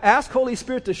people have. Ask Holy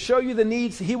Spirit to show you the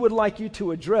needs he would like you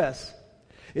to address.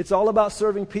 It's all about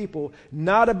serving people,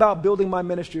 not about building my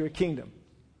ministry or kingdom.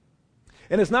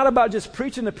 And it's not about just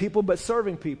preaching to people, but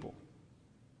serving people.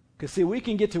 Because, see, we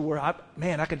can get to where, I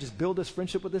can just build this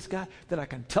friendship with this guy, then I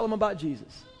can tell him about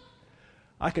Jesus.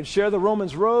 I can share the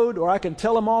Romans road, or I can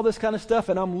tell him all this kind of stuff,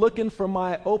 and I'm looking for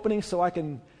my opening so I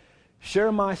can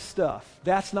share my stuff.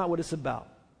 That's not what it's about.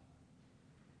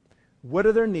 What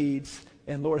are their needs?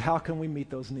 And Lord, how can we meet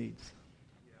those needs?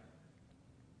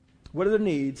 What are their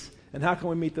needs? And how can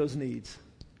we meet those needs?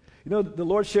 You know, the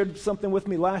Lord shared something with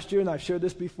me last year, and I've shared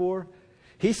this before.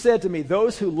 He said to me,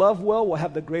 those who love well will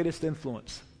have the greatest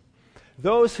influence.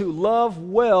 Those who love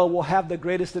well will have the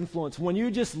greatest influence. When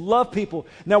you just love people,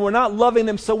 now we're not loving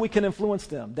them so we can influence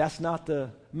them. That's not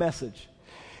the message.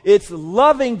 It's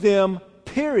loving them,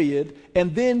 period,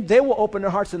 and then they will open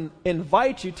their hearts and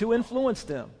invite you to influence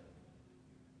them.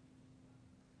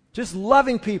 Just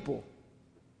loving people.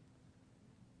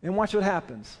 And watch what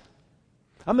happens.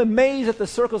 I'm amazed at the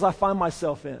circles I find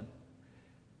myself in.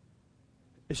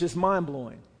 It's just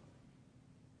mind-blowing.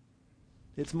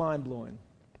 It's mind-blowing.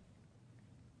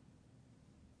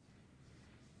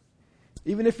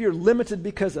 Even if you're limited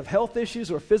because of health issues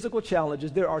or physical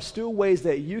challenges, there are still ways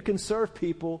that you can serve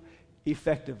people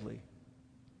effectively.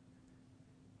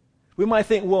 We might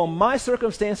think, well, my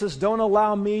circumstances don't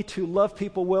allow me to love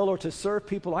people well or to serve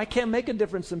people. I can't make a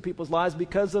difference in people's lives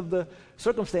because of the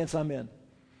circumstance I'm in.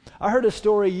 I heard a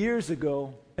story years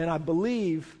ago, and I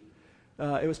believe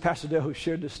it was Pastor Dale who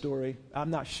shared this story.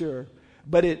 I'm not sure,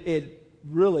 but it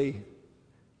really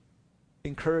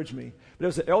encouraged me. But there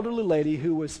was an elderly lady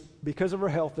who was, because of her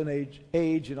health and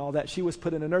age and all that, she was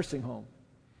put in a nursing home.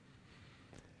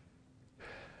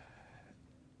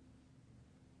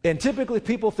 And typically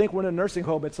people think when in a nursing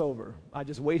home it's over. I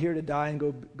just wait here to die and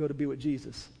go to be with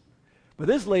Jesus. But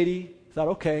this lady thought,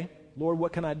 okay, Lord,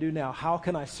 what can I do now? How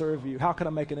can I serve you? How can I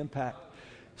make an impact?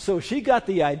 So she got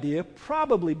the idea,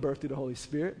 probably birthed through the Holy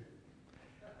Spirit,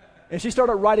 and she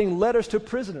started writing letters to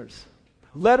prisoners,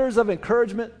 letters of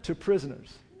encouragement to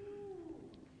prisoners.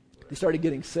 They started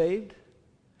getting saved.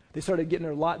 They started getting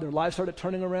their lives started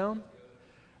turning around.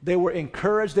 They were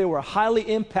encouraged. They were highly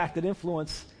impacted,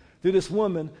 influenced through this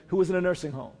woman who was in a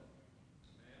nursing home.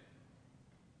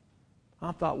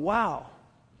 I thought, wow,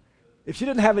 if she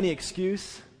didn't have any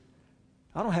excuse,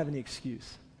 I don't have any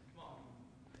excuse.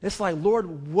 It's like,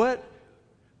 Lord, what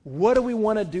do we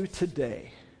want to do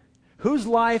today? Whose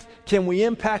life can we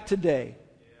impact today?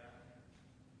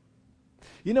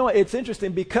 You know, it's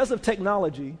interesting, because of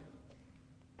technology.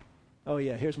 Oh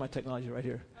yeah, here's my technology right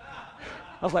here.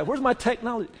 I was like, where's my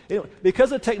technology? Anyway,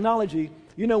 because of technology,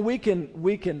 you know, we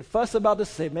can fuss about this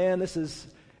and say, man,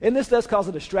 this does cause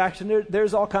a distraction.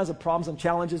 There's all kinds of problems and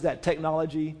challenges that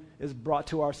technology is brought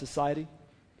to our society.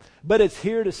 But it's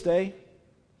here to stay.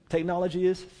 Technology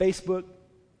is. Facebook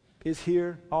is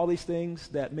here. All these things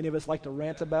that many of us like to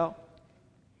rant about.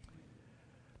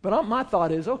 But my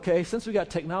thought is, okay, since we got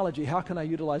technology, how can I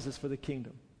utilize this for the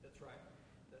kingdom? That's right.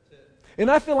 That's it. And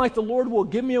I feel like the Lord will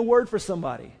give me a word for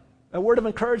somebody, a word of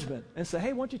encouragement, and say,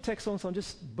 hey, why don't you text so-and-so and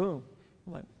just boom.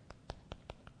 I'm like,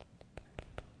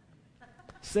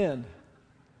 send.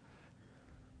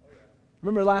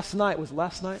 Remember last night? Was it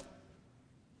last night?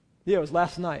 Yeah, it was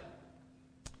last night.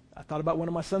 I thought about one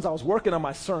of my sons. I was working on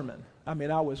my sermon. I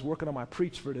was working on my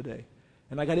preach for today.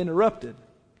 And I got interrupted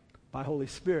by Holy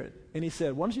Spirit. And he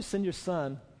said, why don't you send your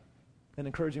son an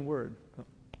encouraging word?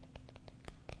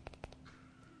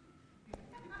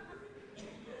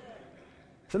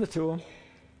 Send it to him.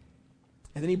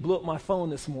 And then he blew up my phone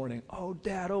this morning. Oh,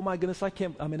 Dad, oh my goodness,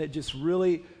 it just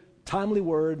really, timely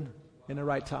word in the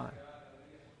right time.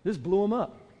 Just blew him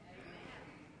up.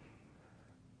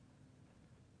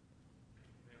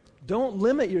 Don't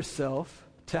limit yourself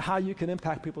to how you can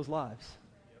impact people's lives.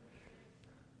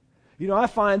 You know, I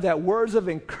find that words of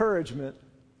encouragement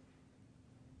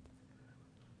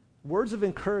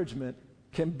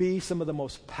can be some of the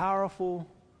most powerful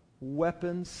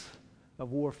weapons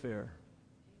of warfare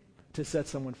to set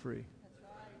someone free.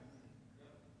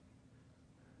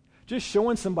 Just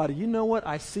showing somebody, you know what,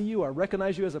 I see you, I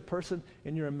recognize you as a person,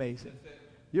 and you're amazing.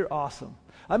 You're awesome.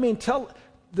 Tell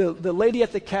the lady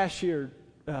at the cashier,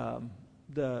 at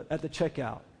the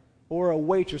checkout, or a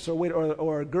waitress or waiter,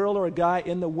 or a girl or a guy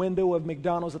in the window of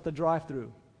McDonald's at the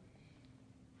drive-thru.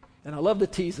 And I love to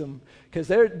tease them because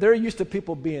they're used to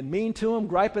people being mean to them,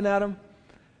 griping at them.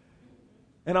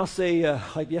 And I'll say,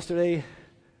 like yesterday,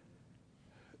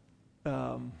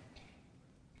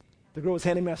 the girl was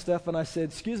handing me my stuff, and I said,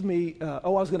 excuse me, I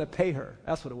was going to pay her.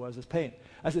 That's what it was, paying.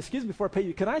 I said, excuse me, before I pay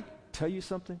you, can I tell you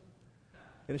something?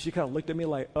 And she kind of looked at me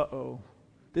like, uh-oh,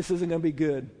 this isn't going to be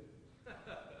good.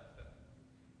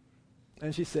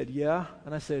 And she said, yeah.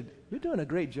 And I said, you're doing a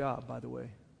great job, by the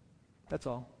way. That's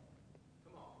all.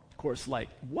 Of course, like,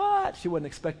 what? She wasn't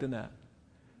expecting that.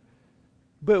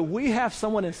 But we have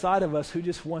someone inside of us who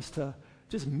just wants to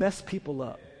just mess people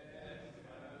up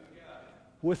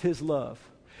with his love.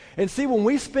 And see, when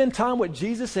we spend time with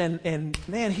Jesus and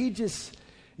man, he just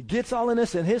gets all in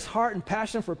us, and his heart and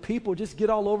passion for people just get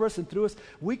all over us and through us,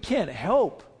 we can't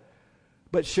help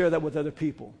but share that with other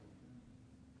people.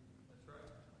 That's right.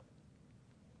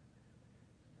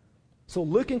 So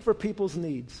looking for people's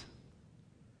needs.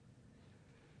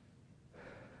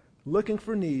 Looking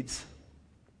for needs.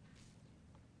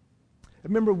 I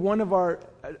remember one of our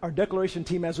declaration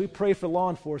team, as we pray for law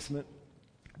enforcement,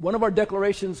 one of our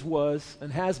declarations was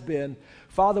and has been,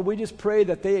 Father, we just pray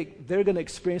that they're going to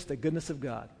experience the goodness of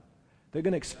God. They're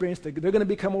going to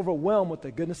become overwhelmed with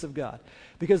the goodness of God.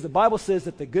 Because the Bible says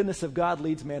that the goodness of God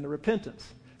leads man to repentance.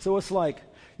 So it's like,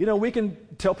 we can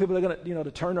tell people they're going to,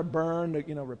 to turn or burn,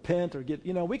 or, repent or get,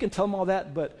 we can tell them all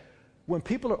that. But when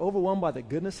people are overwhelmed by the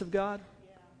goodness of God,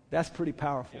 that's pretty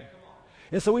powerful.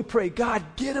 And so we pray, God,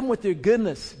 get them with your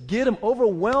goodness. Get them,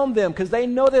 overwhelm them, because they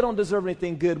know they don't deserve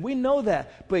anything good. We know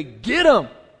that, but get them.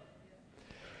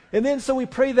 And then so we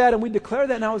pray that and we declare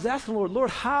that, and I was asking the Lord,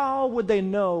 how would they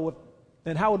know,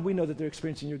 and how would we know that they're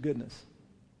experiencing your goodness?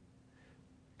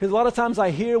 Because a lot of times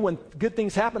I hear when good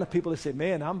things happen to people, they say,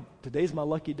 man, today's my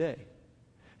lucky day.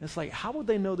 And it's like, how would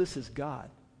they know this is God?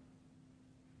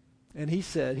 And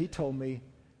he told me,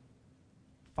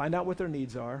 find out what their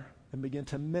needs are and begin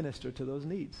to minister to those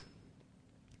needs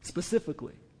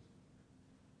specifically.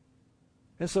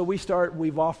 And so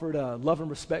we've offered a love and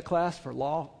respect class for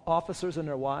law officers and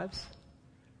their wives,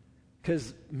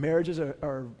 because marriages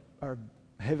are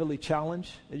heavily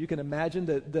challenged. And you can imagine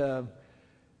the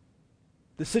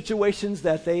situations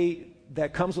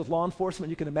that comes with law enforcement.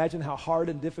 You can imagine how hard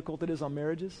and difficult it is on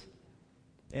marriages.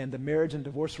 And the marriage and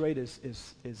divorce rate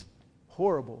is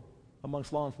horrible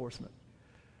amongst law enforcement.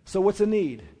 So what's the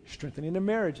need? Strengthening their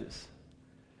marriages.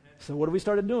 So what have we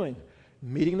started doing?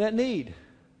 Meeting that need.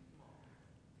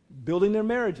 Building their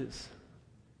marriages.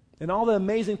 And all the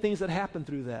amazing things that happen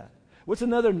through that. What's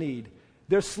another need?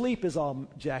 Their sleep is all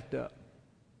jacked up.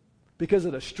 Because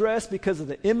of the stress, because of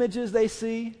the images they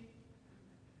see,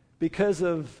 because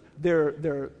of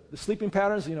their sleeping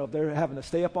patterns, they're having to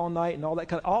stay up all night and all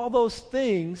that all those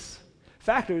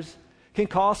factors can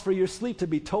cause for your sleep to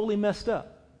be totally messed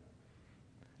up.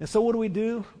 And so what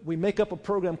do? We make up a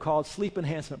program called Sleep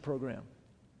Enhancement Program.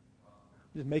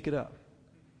 Just make it up.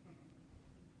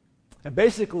 And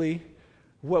basically,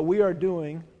 what we are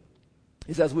doing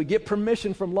is, as we get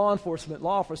permission from law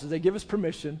officers, they give us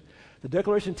permission, the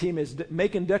declaration team is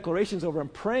making declarations over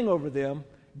and praying over them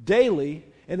daily,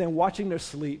 and then watching their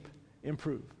sleep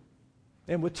improve.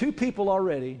 And with 2 people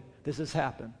already, this has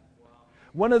happened. Wow.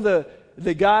 One of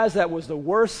the guys that was the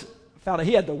worst, found out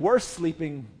he had the worst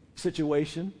sleeping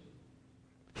situation.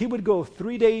 He would go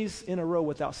 3 days in a row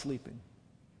without sleeping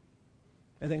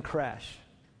and then crash.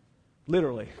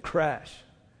 Literally crash.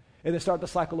 And then start the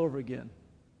cycle over again.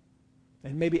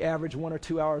 And maybe average 1 or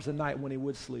 2 hours a night when he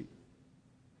would sleep.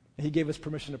 And he gave us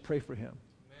permission to pray for him.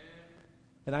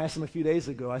 And I asked him a few days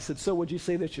ago, I said, so would you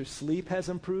say that your sleep has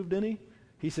improved any?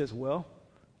 He says, well,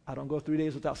 I don't go 3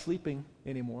 days without sleeping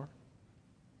anymore.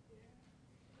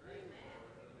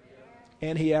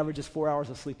 And he averages 4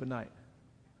 hours of sleep a night.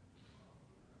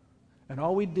 And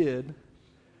all we did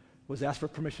was ask for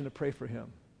permission to pray for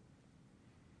him.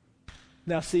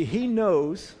 Now, see, he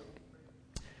knows,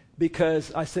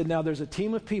 because I said, now there's a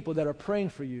team of people that are praying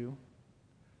for you,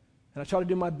 and I try to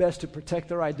do my best to protect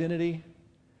their identity.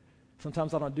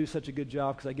 Sometimes I don't do such a good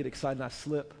job because I get excited and I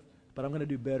slip, but I'm going to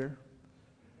do better.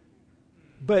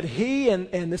 But he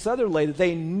and this other lady,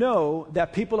 they know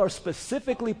that people are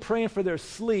specifically praying for their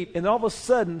sleep, and all of a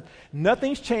sudden,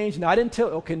 nothing's changed. And I didn't tell,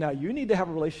 okay, now you need to have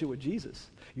a relationship with Jesus.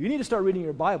 You need to start reading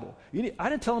your Bible. I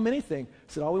didn't tell him anything. I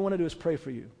said, all we want to do is pray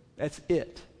for you. That's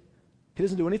it. He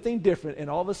doesn't do anything different, and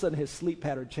all of a sudden his sleep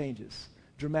pattern changes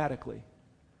dramatically.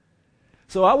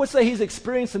 So I would say he's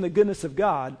experiencing the goodness of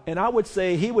God, and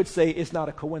he would say it's not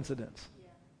a coincidence. Yeah.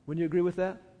 Wouldn't you agree with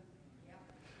that? Yeah.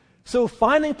 So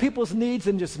finding people's needs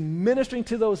and just ministering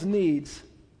to those needs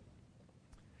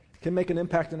can make an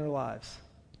impact in their lives.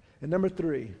 And number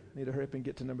 3, I need to hurry up and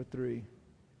get to number 3,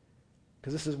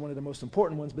 because this is one of the most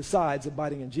important ones besides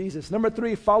abiding in Jesus. Number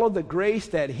 3, follow the grace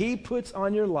that he puts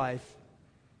on your life.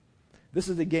 This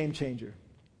is the game changer.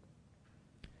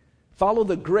 Follow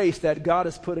the grace that God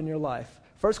has put in your life.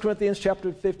 1 Corinthians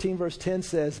chapter 15, verse 10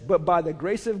 says, but by the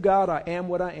grace of God I am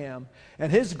what I am,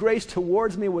 and his grace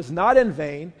towards me was not in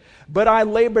vain, but I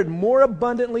labored more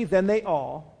abundantly than they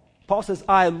all. Paul says,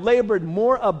 I labored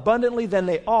more abundantly than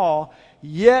they all,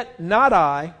 yet not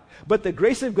I, but the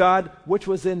grace of God which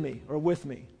was in me, or with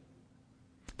me.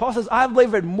 Paul says, I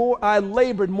labored more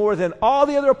than all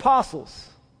the other apostles.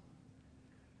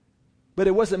 But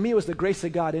it wasn't me, it was the grace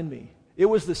of God in me. It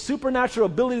was the supernatural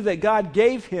ability that God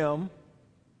gave him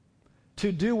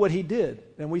to do what he did.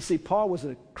 And we see Paul was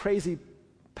a crazy,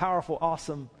 powerful,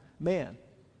 awesome man.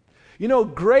 You know,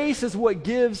 grace is what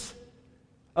gives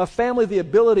a family the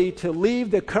ability to leave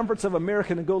the comforts of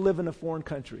America and go live in a foreign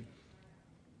country,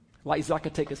 like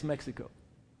Zacatecas, Mexico,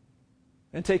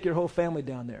 and take your whole family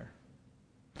down there.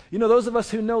 You know, those of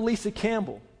us who know Lisa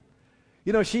Campbell,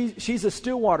 you know, she's a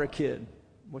Stillwater kid.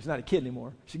 Well, she's not a kid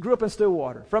anymore. She grew up in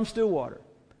Stillwater, from Stillwater.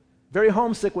 Very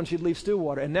homesick when she'd leave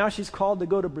Stillwater. And now she's called to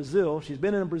go to Brazil. She's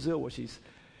been in Brazil.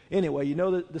 Anyway, you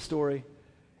know the story.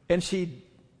 And she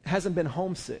hasn't been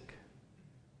homesick.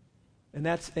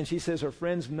 And she says her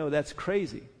friends know that's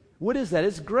crazy. What is that?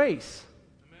 It's grace.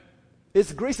 Amen.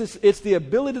 It's grace. It's the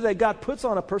ability that God puts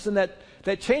on a person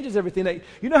that changes everything.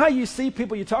 You know how you see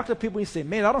people, you talk to people and you say,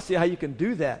 man, I don't see how you can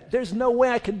do that. There's no way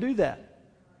I can do that.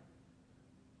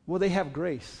 Well, they have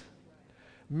grace.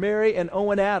 Mary and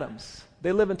Owen Adams,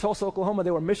 they live in Tulsa, Oklahoma.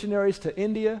 They were missionaries to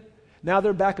India. Now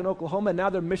they're back in Oklahoma, and now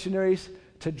they're missionaries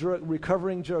to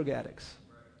recovering drug addicts.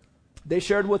 They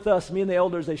shared with us, me and the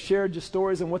elders, they shared just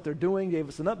stories and what they're doing, gave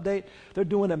us an update. They're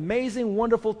doing amazing,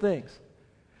 wonderful things.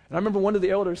 And I remember one of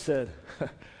the elders said,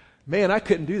 man, I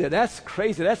couldn't do that. That's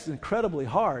crazy. That's incredibly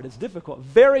hard. It's difficult,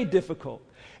 very difficult.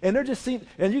 And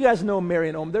and you guys know Mary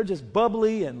and Owen, they're just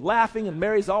bubbly and laughing, and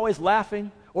Mary's always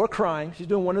laughing or crying. She's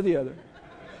doing one or the other.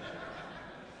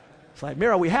 It's like,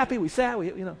 Mary, are we happy? We sad?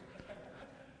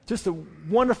 Just the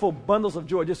wonderful bundles of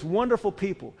joy, just wonderful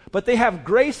people. But they have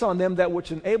grace on them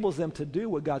which enables them to do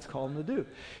what God's called them to do.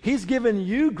 He's given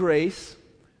you grace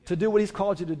to do what he's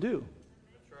called you to do.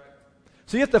 That's right.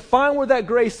 So you have to find where that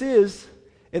grace is,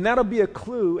 and that'll be a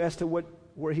clue as to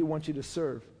where he wants you to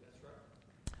serve.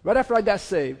 That's Right after I got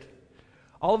saved,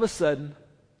 all of a sudden,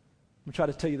 I'm going to try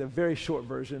to tell you the very short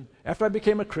version. After I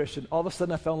became a Christian, all of a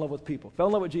sudden I fell in love with people. Fell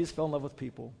in love with Jesus, fell in love with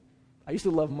people. I used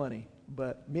to love money,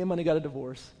 but me and money got a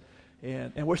divorce.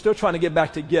 And we're still trying to get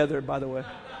back together, by the way.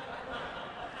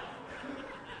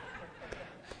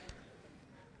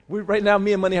 Right now,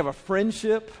 me and money have a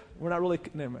friendship. We're not really,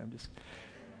 never mind,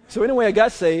 So anyway, I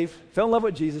got saved, fell in love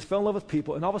with Jesus, fell in love with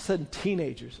people, and all of a sudden,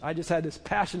 teenagers. I just had this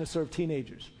passion to serve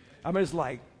teenagers. I mean, it's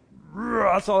like,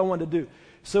 that's all I wanted to do.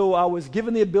 So I was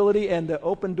given the ability and the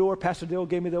open door. Pastor Dale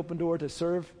gave me the open door to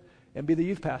serve and be the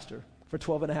youth pastor for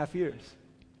 12 and a half years.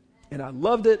 And I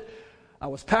loved it. I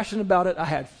was passionate about it. I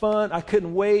had fun. I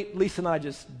couldn't wait. Lisa and I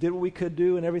just did what we could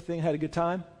do and everything, had a good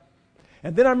time.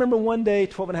 And then I remember one day,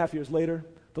 12 and a half years later,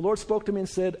 the Lord spoke to me and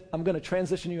said, I'm going to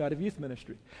transition you out of youth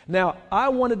ministry. Now, I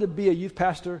wanted to be a youth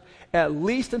pastor at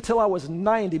least until I was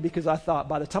 90 because I thought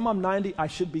by the time I'm 90, I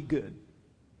should be good.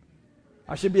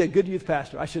 I should be a good youth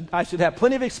pastor. I should have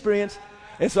plenty of experience,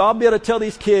 and so I'll be able to tell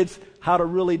these kids how to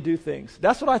really do things.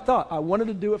 That's what I thought. I wanted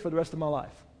to do it for the rest of my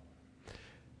life.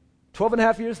 12 and a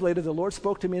half years later, the Lord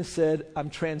spoke to me and said, I'm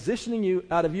transitioning you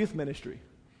out of youth ministry.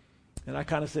 And I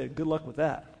kind of said, good luck with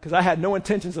that, because I had no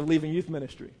intentions of leaving youth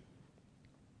ministry.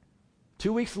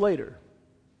 2 weeks later,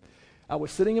 I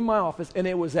was sitting in my office, and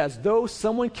it was as though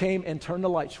someone came and turned the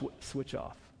light switch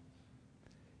off.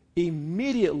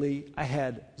 Immediately, I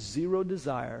had zero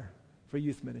desire for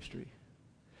youth ministry.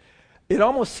 It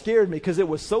almost scared me because it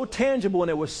was so tangible, and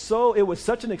it was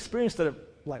such an experience that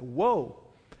like, whoa.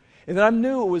 And then I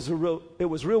knew it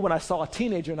was real when I saw a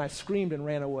teenager and I screamed and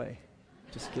ran away.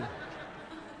 Just kidding.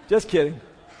 Just kidding.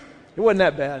 It wasn't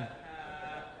that bad.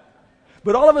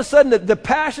 But all of a sudden, the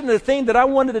passion, the thing that I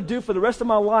wanted to do for the rest of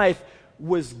my life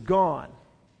was gone.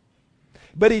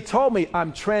 But he told me,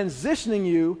 I'm transitioning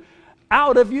you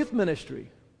out of youth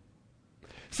ministry.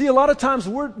 See, a lot of times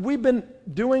we've been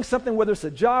doing something, whether it's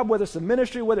a job, whether it's a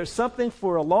ministry, whether it's something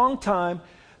for a long time.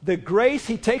 The grace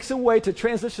he takes away to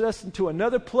transition us into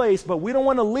another place, but we don't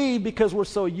want to leave because we're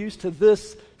so used to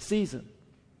this season.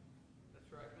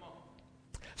 That's right. Come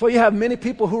on. So you have many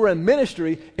people who are in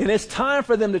ministry, and it's time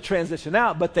for them to transition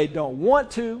out, but they don't want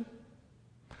to.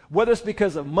 Whether it's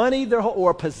because of money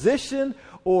or position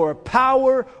or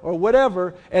power or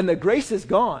whatever, and the grace is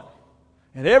gone.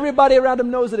 And everybody around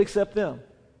them knows it except them.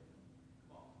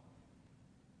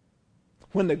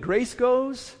 When the grace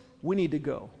goes, we need to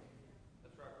go.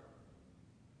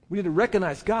 We need to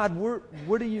recognize, God,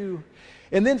 where do you...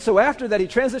 And then so after that, he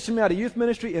transitioned me out of youth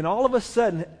ministry, and all of a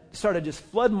sudden started just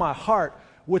flooding my heart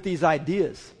with these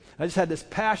ideas. I just had this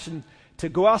passion to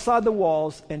go outside the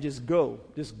walls and just go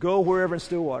wherever in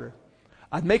Stillwater.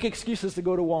 I'd make excuses to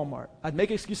go to Walmart. I'd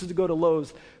make excuses to go to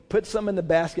Lowe's, put some in the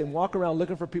basket, and walk around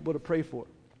looking for people to pray for.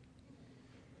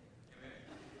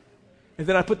 And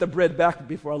then I put the bread back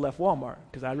before I left Walmart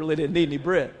because I really didn't need any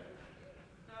bread.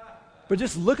 But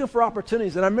just looking for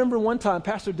opportunities. And I remember one time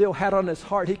Pastor Dill had on his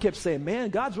heart, he kept saying, man,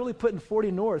 God's really putting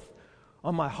 40 North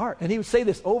on my heart. And he would say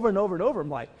this over and over and over. I'm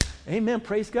like, amen,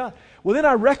 praise God. Well, then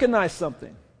I recognized something.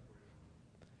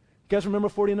 You guys remember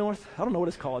 40 North? I don't know what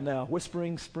it's called now.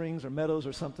 Whispering Springs or Meadows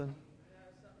or something.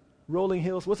 Rolling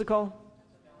Hills. What's it called?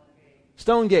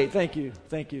 Stonegate. Thank you.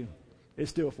 Thank you. It's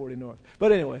still 40 North.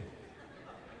 But anyway,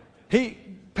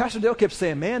 Pastor Dale kept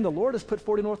saying, man, the Lord has put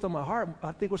 40 North on my heart.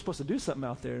 I think we're supposed to do something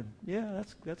out there. Yeah,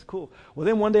 that's cool. Well,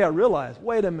 then one day I realized,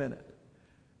 wait a minute.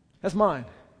 That's mine.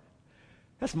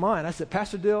 That's mine. I said,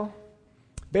 Pastor Dill,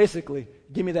 basically,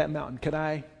 give me that mountain. Can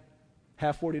I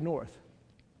have 40 North?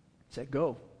 He said,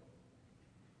 go.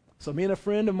 So me and a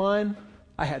friend of mine,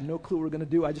 I had no clue what we were going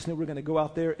to do. I just knew we were going to go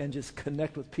out there and just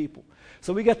connect with people.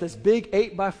 So we got this big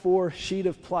 8x4 sheet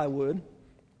of plywood,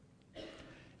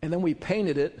 and then we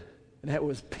painted it, and it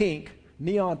was pink,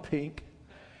 neon pink,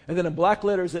 and then in black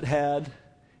letters it had,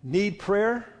 need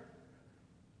prayer,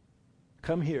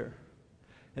 come here.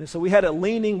 And so we had it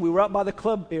leaning. We were out by the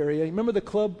club area. You remember the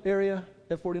club area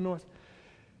at 40 North?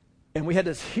 And we had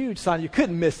this huge sign. You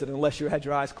couldn't miss it unless you had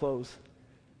your eyes closed.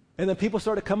 And then people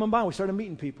started coming by. We started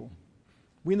meeting people.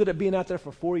 We ended up being out there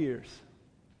for 4 years.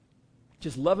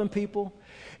 Just loving people.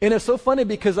 And it's so funny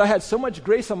because I had so much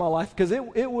grace on my life because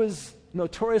it was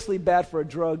notoriously bad for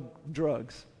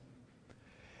drugs.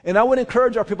 And I would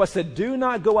encourage our people. I said, do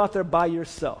not go out there by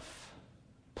yourself.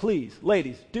 Please,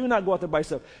 ladies, do not go out there by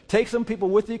yourself. Take some people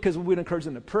with you because we'd encourage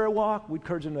them to prayer walk. We'd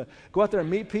encourage them to go out there and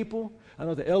meet people. I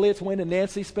know the Elliott's, Wayne, and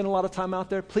Nancy spend a lot of time out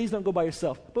there. Please don't go by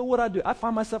yourself. But what I do, I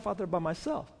find myself out there by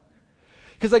myself.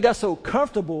 Because I got so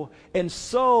comfortable and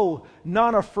so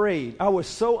non-afraid. I was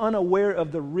so unaware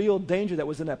of the real danger that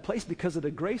was in that place because of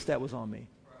the grace that was on me.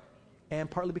 And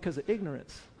partly because of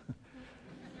ignorance.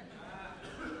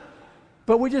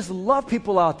 But we just love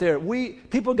people out there.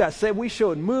 People got saved. We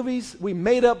showed movies. We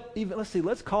made up,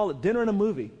 let's call it dinner and a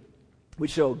movie.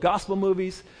 We'd show gospel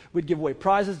movies. We'd give away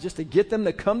prizes just to get them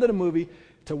to come to the movie,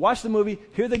 to watch the movie,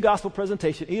 hear the gospel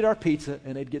presentation, eat our pizza,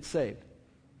 and they'd get saved.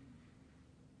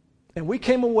 And we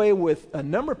came away with a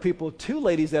number of people, 2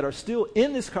 ladies that are still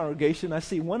in this congregation. I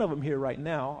see one of them here right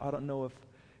now. I don't know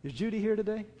is Judy here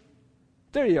today?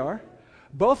 There you are.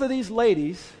 Both of these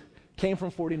ladies came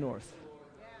from 40 North.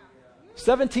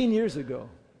 17 years ago.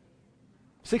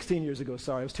 16 years ago,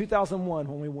 sorry. It was 2001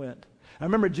 when we went. I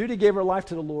remember Judy gave her life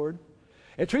to the Lord.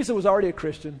 And Teresa was already a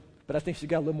Christian, but I think she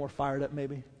got a little more fired up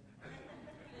maybe.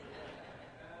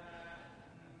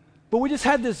 But we just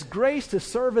had this grace to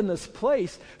serve in this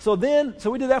place. So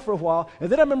we did that for a while. And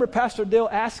then I remember Pastor Dale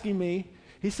asking me,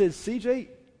 he said, CJ,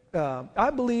 I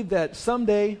believe that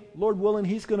someday, Lord willing,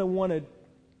 he's going to want to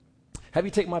have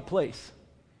you take my place.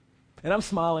 And I'm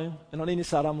smiling, and on the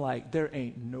inside I'm like, there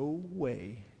ain't no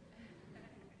way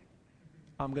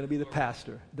I'm going to be the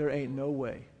pastor. There ain't no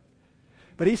way.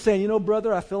 But he's saying,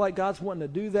 brother, I feel like God's wanting to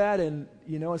do that. And,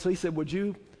 and so he said, would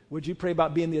you pray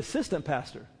about being the assistant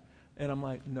pastor? And I'm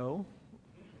like, no.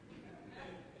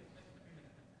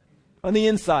 On the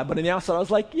inside, but on the outside, I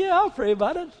was like, yeah, I'll pray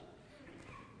about it.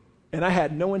 And I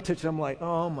had no intention. I'm like,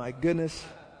 oh my goodness.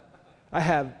 I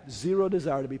have zero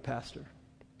desire to be pastor.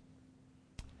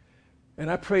 And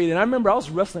I prayed, and I remember I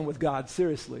was wrestling with God,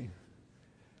 seriously.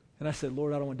 And I said,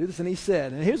 Lord, I don't want to do this. And he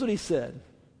said, and here's what he said.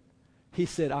 He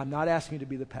said, I'm not asking you to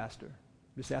be the pastor.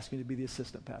 I'm just asking you to be the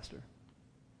assistant pastor.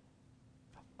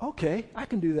 Okay, I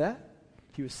can do that.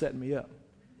 He was setting me up.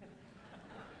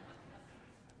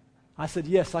 I said,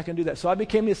 yes, I can do that. So I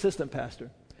became the assistant pastor.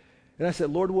 And I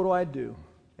said, Lord, what do I do?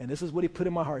 And this is what he put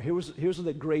in my heart. Here's where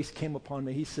the grace came upon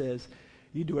me. He says,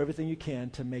 you do everything you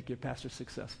can to make your pastor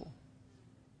successful.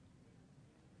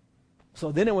 So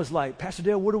then it was like, Pastor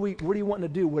Dale, what are you wanting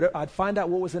to do? I'd find out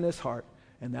what was in his heart,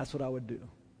 and that's what I would do.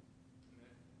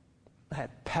 I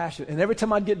had passion. And every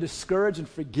time I'd get discouraged and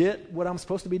forget what I'm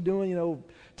supposed to be doing,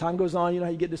 time goes on, how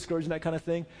you get discouraged and that kind of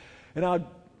thing. And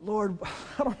Lord,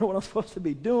 I don't know what I'm supposed to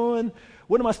be doing.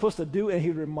 What am I supposed to do? And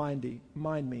he'd remind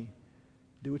me,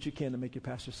 do what you can to make your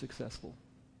pastor successful.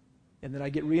 And then I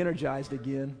get re-energized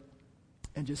again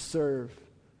and just serve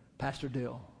Pastor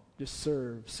Dale. Just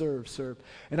serve.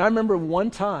 And I remember one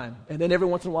time, and then every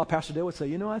once in a while, Pastor Dale would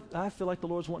say, I feel like the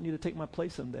Lord's wanting you to take my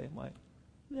place someday. I'm like,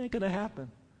 it ain't going to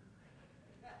happen.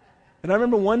 And I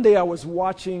remember one day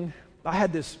I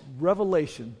had this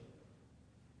revelation.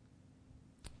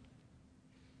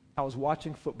 I was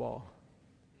watching football.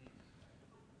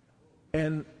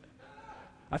 And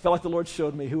I felt like the Lord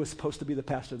showed me who was supposed to be the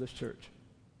pastor of this church.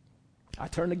 I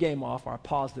turned the game off, or I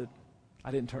paused it.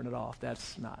 I didn't turn it off.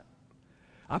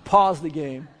 I paused the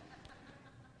game,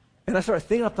 and I started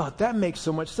thinking, I thought, that makes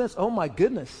so much sense. Oh, my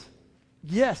goodness.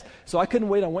 Yes. So I couldn't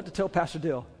wait. I went to tell Pastor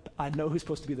Dale, I know who's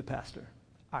supposed to be the pastor.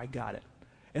 I got it.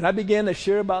 And I began to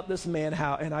share about this man,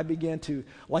 and I began to,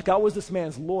 like I was this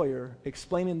man's lawyer,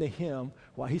 explaining to him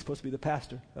why he's supposed to be the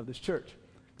pastor of this church.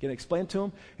 Can I explain to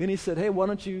him? And he said, hey, why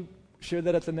don't you share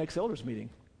that at the next elders meeting?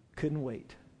 Couldn't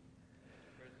wait.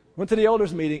 Went to the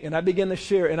elders meeting, and I began to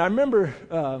share. And I remember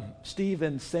Steve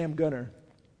and Sam Gunner.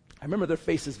 I remember their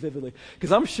faces vividly.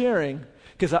 Because I'm sharing,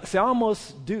 because I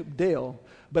almost duped Dale,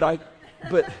 but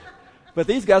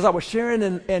these guys, I was sharing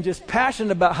and just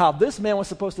passionate about how this man was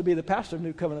supposed to be the pastor of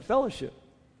New Covenant Fellowship.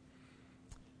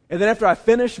 And then after I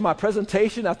finished my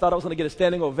presentation, I thought I was going to get a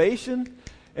standing ovation.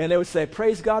 And they would say,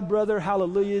 praise God, brother,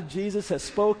 hallelujah, Jesus has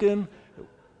spoken.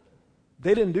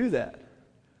 They didn't do that.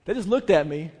 They just looked at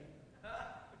me.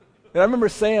 And I remember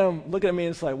Sam looking at me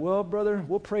and it's like, well, brother,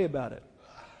 we'll pray about it.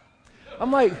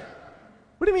 I'm like,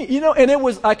 what do you mean? And it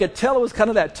was, I could tell it was kind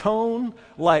of that tone,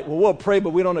 like, well, we'll pray,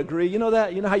 but we don't agree. You know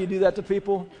that? You know how you do that to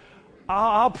people?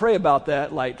 I'll pray about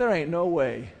that. Like, there ain't no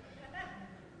way.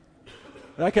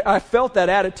 I felt that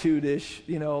attitude-ish,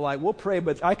 like, we'll pray,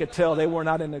 but I could tell they were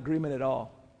not in agreement at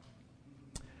all.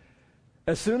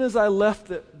 As soon as I left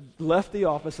the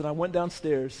office and I went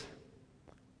downstairs,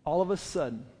 all of a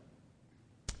sudden,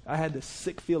 I had this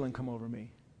sick feeling come over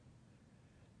me.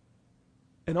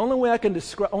 And only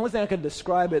thing I can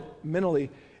describe it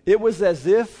mentally, it was as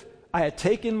if I had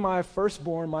taken my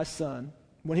firstborn, my son,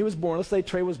 when he was born, let's say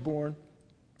Trey was born,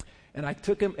 and I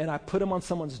took him and I put him on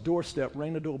someone's doorstep,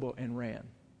 rang the doorbell, and ran.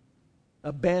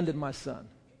 Abandoned my son.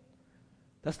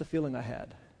 That's the feeling I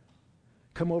had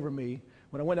come over me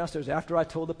when I went downstairs after I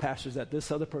told the pastors that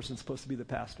this other person's supposed to be the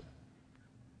pastor.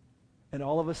 And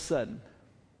all of a sudden,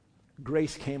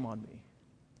 grace came on me.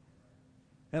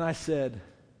 And I said,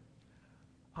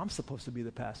 I'm supposed to be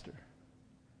the pastor.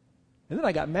 And then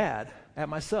I got mad at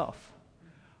myself.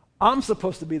 I'm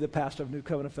supposed to be the pastor of New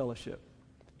Covenant Fellowship.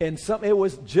 And it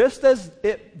was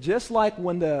just like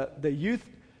when the youth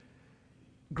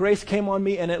grace came on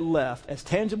me and it left, as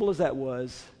tangible as that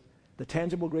was, the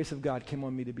tangible grace of God came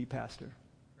on me to be pastor.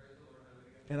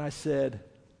 And I said,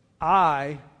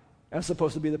 I am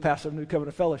supposed to be the pastor of New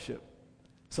Covenant Fellowship.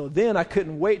 So then I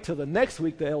couldn't wait till the next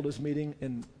week, the elders meeting,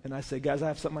 and I said, guys, I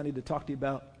have something I need to talk to you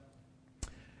about.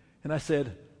 And I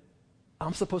said,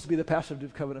 I'm supposed to be the pastor of New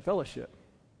Covenant Fellowship.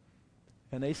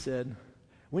 And they said,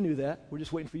 we knew that. We're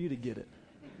just waiting for you to get it.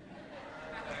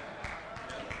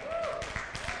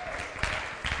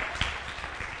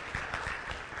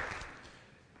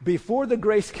 Before the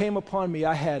grace came upon me,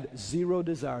 I had zero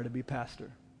desire to be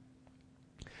pastor.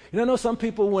 I know some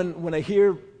people, when they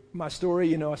hear my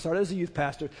story, I started as a youth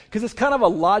pastor, because it's kind of a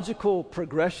logical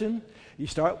progression. You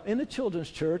start in the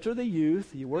children's church or the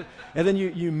youth, you work, and then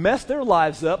you mess their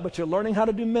lives up, but you're learning how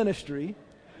to do ministry.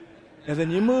 And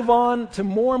then you move on to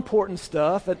more important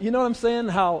stuff. And you know what I'm saying?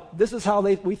 This is how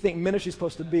we think ministry is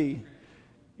supposed to be.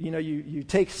 You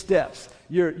take steps.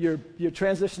 You're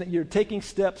transitioning. You're taking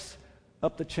steps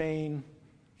up the chain.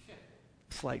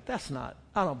 It's like, I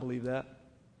don't believe that.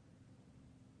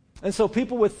 And so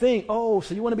people would think, oh,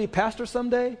 so you want to be a pastor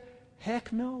someday?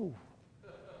 Heck no.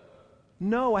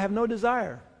 No, I have no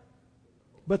desire.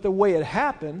 But the way it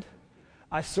happened,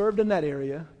 I served in that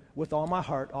area with all my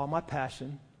heart, all my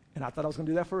passion, and I thought I was going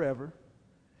to do that forever.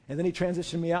 And then he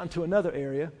transitioned me out into another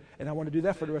area, and I want to do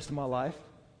that for the rest of my life.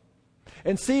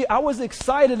 And see, I was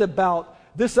excited about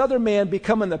this other man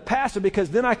becoming the pastor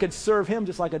because then I could serve him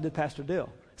just like I did Pastor Dale.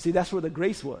 See, that's where the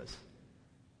grace was.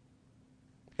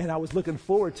 And I was looking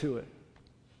forward to it.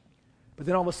 But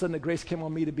then all of a sudden the grace came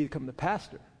on me to become the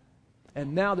pastor.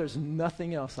 And now there's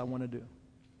nothing else I want to do.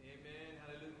 Amen.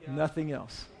 Hallelujah. Nothing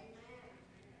else.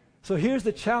 So here's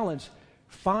the challenge.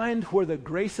 Find where the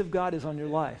grace of God is on your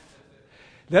life.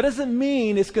 That doesn't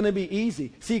mean it's going to be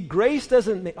easy. See, grace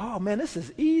doesn't mean, oh man, this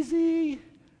is easy.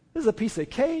 This is a piece of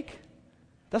cake.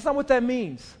 That's not what that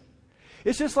means.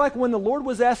 It's just like when the Lord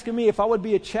was asking me if I would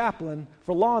be a chaplain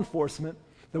for law enforcement,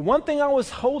 the one thing I was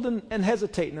holding and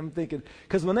hesitating, I'm thinking,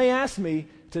 because when they asked me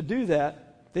to do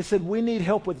that, they said, we need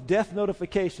help with death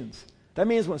notifications. That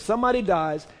means when somebody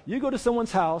dies, you go to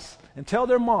someone's house and tell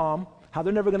their mom how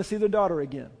they're never going to see their daughter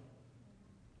again.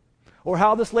 Or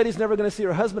how this lady's never going to see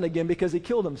her husband again because he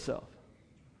killed himself.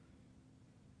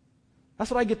 That's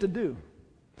what I get to do.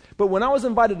 But when I was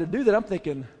invited to do that, I'm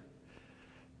thinking,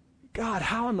 God,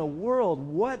 how in the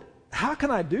world, how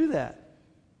can I do that?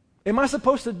 Am I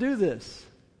supposed to do this?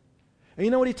 And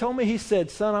you know what he told me? He said,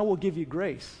 son, I will give you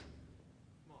grace.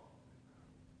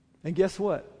 And guess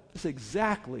what? That's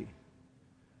exactly.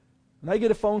 When I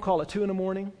get a phone call at 2 in the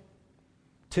morning,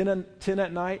 10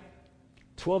 at night,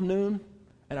 12 noon,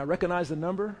 and I recognize the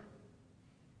number,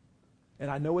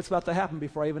 And I know what's about to happen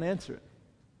before I even answer it.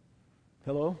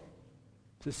 Hello?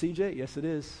 Is this CJ? Yes, it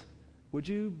is. Would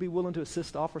you be willing to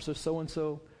assist Officer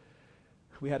so-and-so?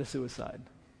 We had a suicide.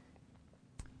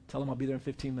 Tell him I'll be there in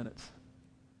 15 minutes.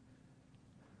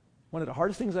 One of the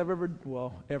hardest things I've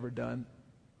ever done.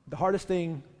 The hardest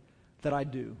thing that I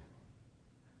do.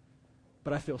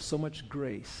 But I feel so much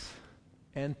grace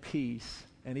and peace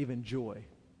and even joy.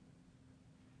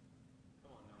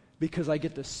 Because I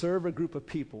get to serve a group of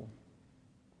people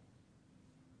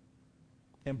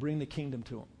and bring the kingdom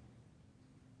to them.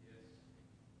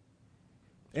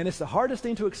 And it's the hardest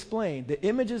thing to explain. The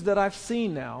images that I've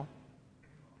seen now,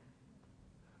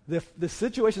 the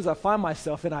situations I find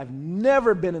myself in, I've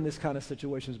never been in this kind of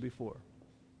situations before.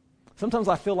 Sometimes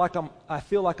I feel like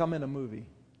I'm in a movie.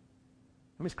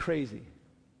 I mean, it's crazy.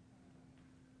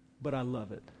 But I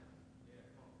love it.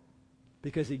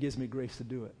 Because he gives me grace to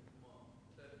do it.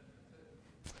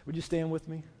 Would you stand with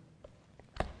me?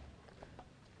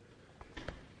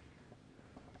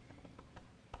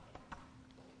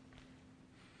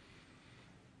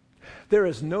 There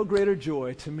is no greater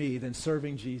joy to me than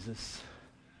serving Jesus,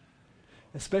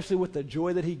 especially with the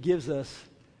joy that he gives us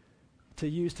to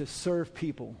use to serve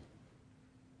people.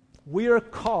 We are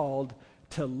called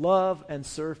to love and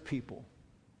serve people.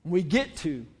 We get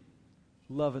to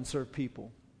love and serve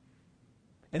people.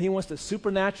 And he wants to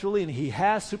supernaturally, and he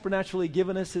has supernaturally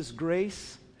given us his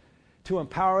grace to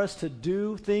empower us to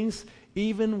do things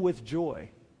even with joy.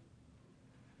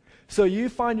 So you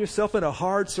find yourself in a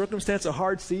hard circumstance, a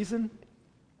hard season.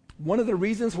 One of the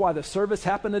reasons why the service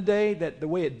happened today, that the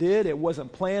way it did, it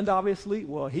wasn't planned, obviously.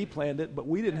 Well, he planned it, but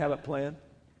we didn't have it planned.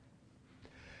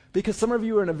 Because some of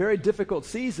you are in a very difficult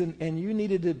season, and you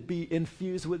needed to be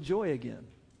infused with joy again.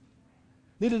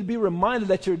 Needed to be reminded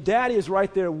that your daddy is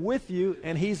right there with you,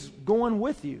 and he's going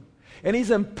with you. And he's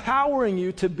empowering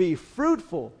you to be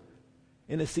fruitful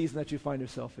in the season that you find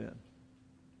yourself in.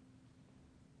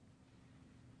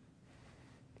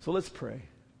 So let's pray.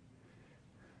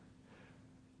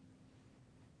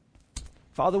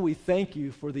 Father, we thank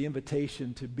you for the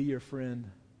invitation to be your friend,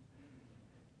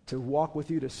 to walk with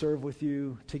you, to serve with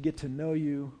you, to get to know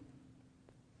you.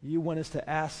 You want us to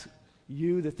ask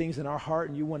you the things in our heart,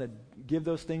 and you want to give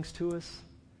those things to us.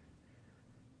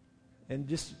 And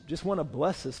just want to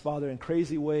bless us, Father, in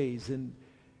crazy ways. And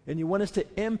you want us to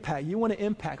impact. You want to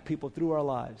impact people through our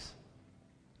lives.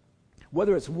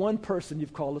 Whether it's one person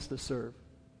you've called us to serve,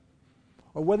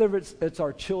 or whether it's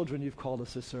our children you've called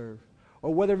us to serve,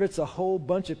 or whether it's a whole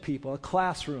bunch of people, a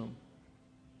classroom,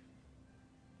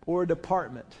 or a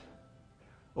department,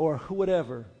 or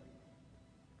whatever.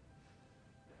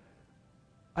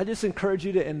 I just encourage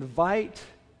you to invite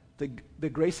the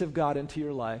grace of God into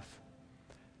your life.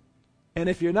 And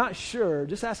if you're not sure,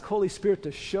 just ask Holy Spirit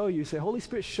to show you. Say, Holy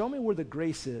Spirit, show me where the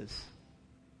grace is.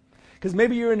 Because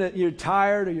maybe you're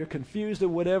tired or you're confused or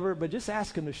whatever, but just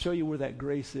ask him to show you where that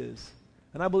grace is.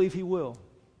 And I believe he will.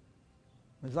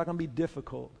 It's not going to be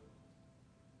difficult.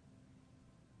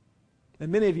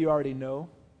 And many of you already know.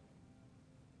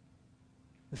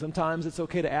 And sometimes it's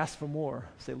okay to ask for more.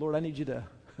 Say, Lord, I need you to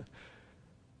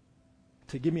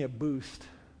give me a boost.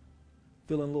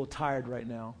 Feeling a little tired right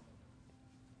now.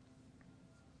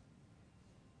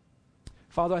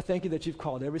 Father, I thank you that you've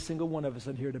called every single one of us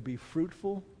in here to be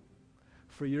fruitful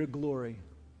for your glory.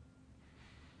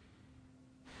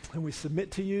 And we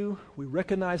submit to you. We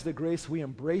recognize the grace. We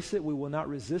embrace it. We will not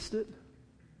resist it.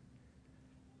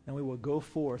 And we will go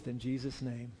forth in Jesus'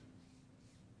 name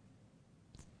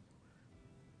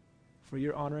for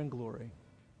your honor and glory.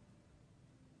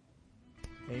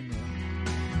 Amen.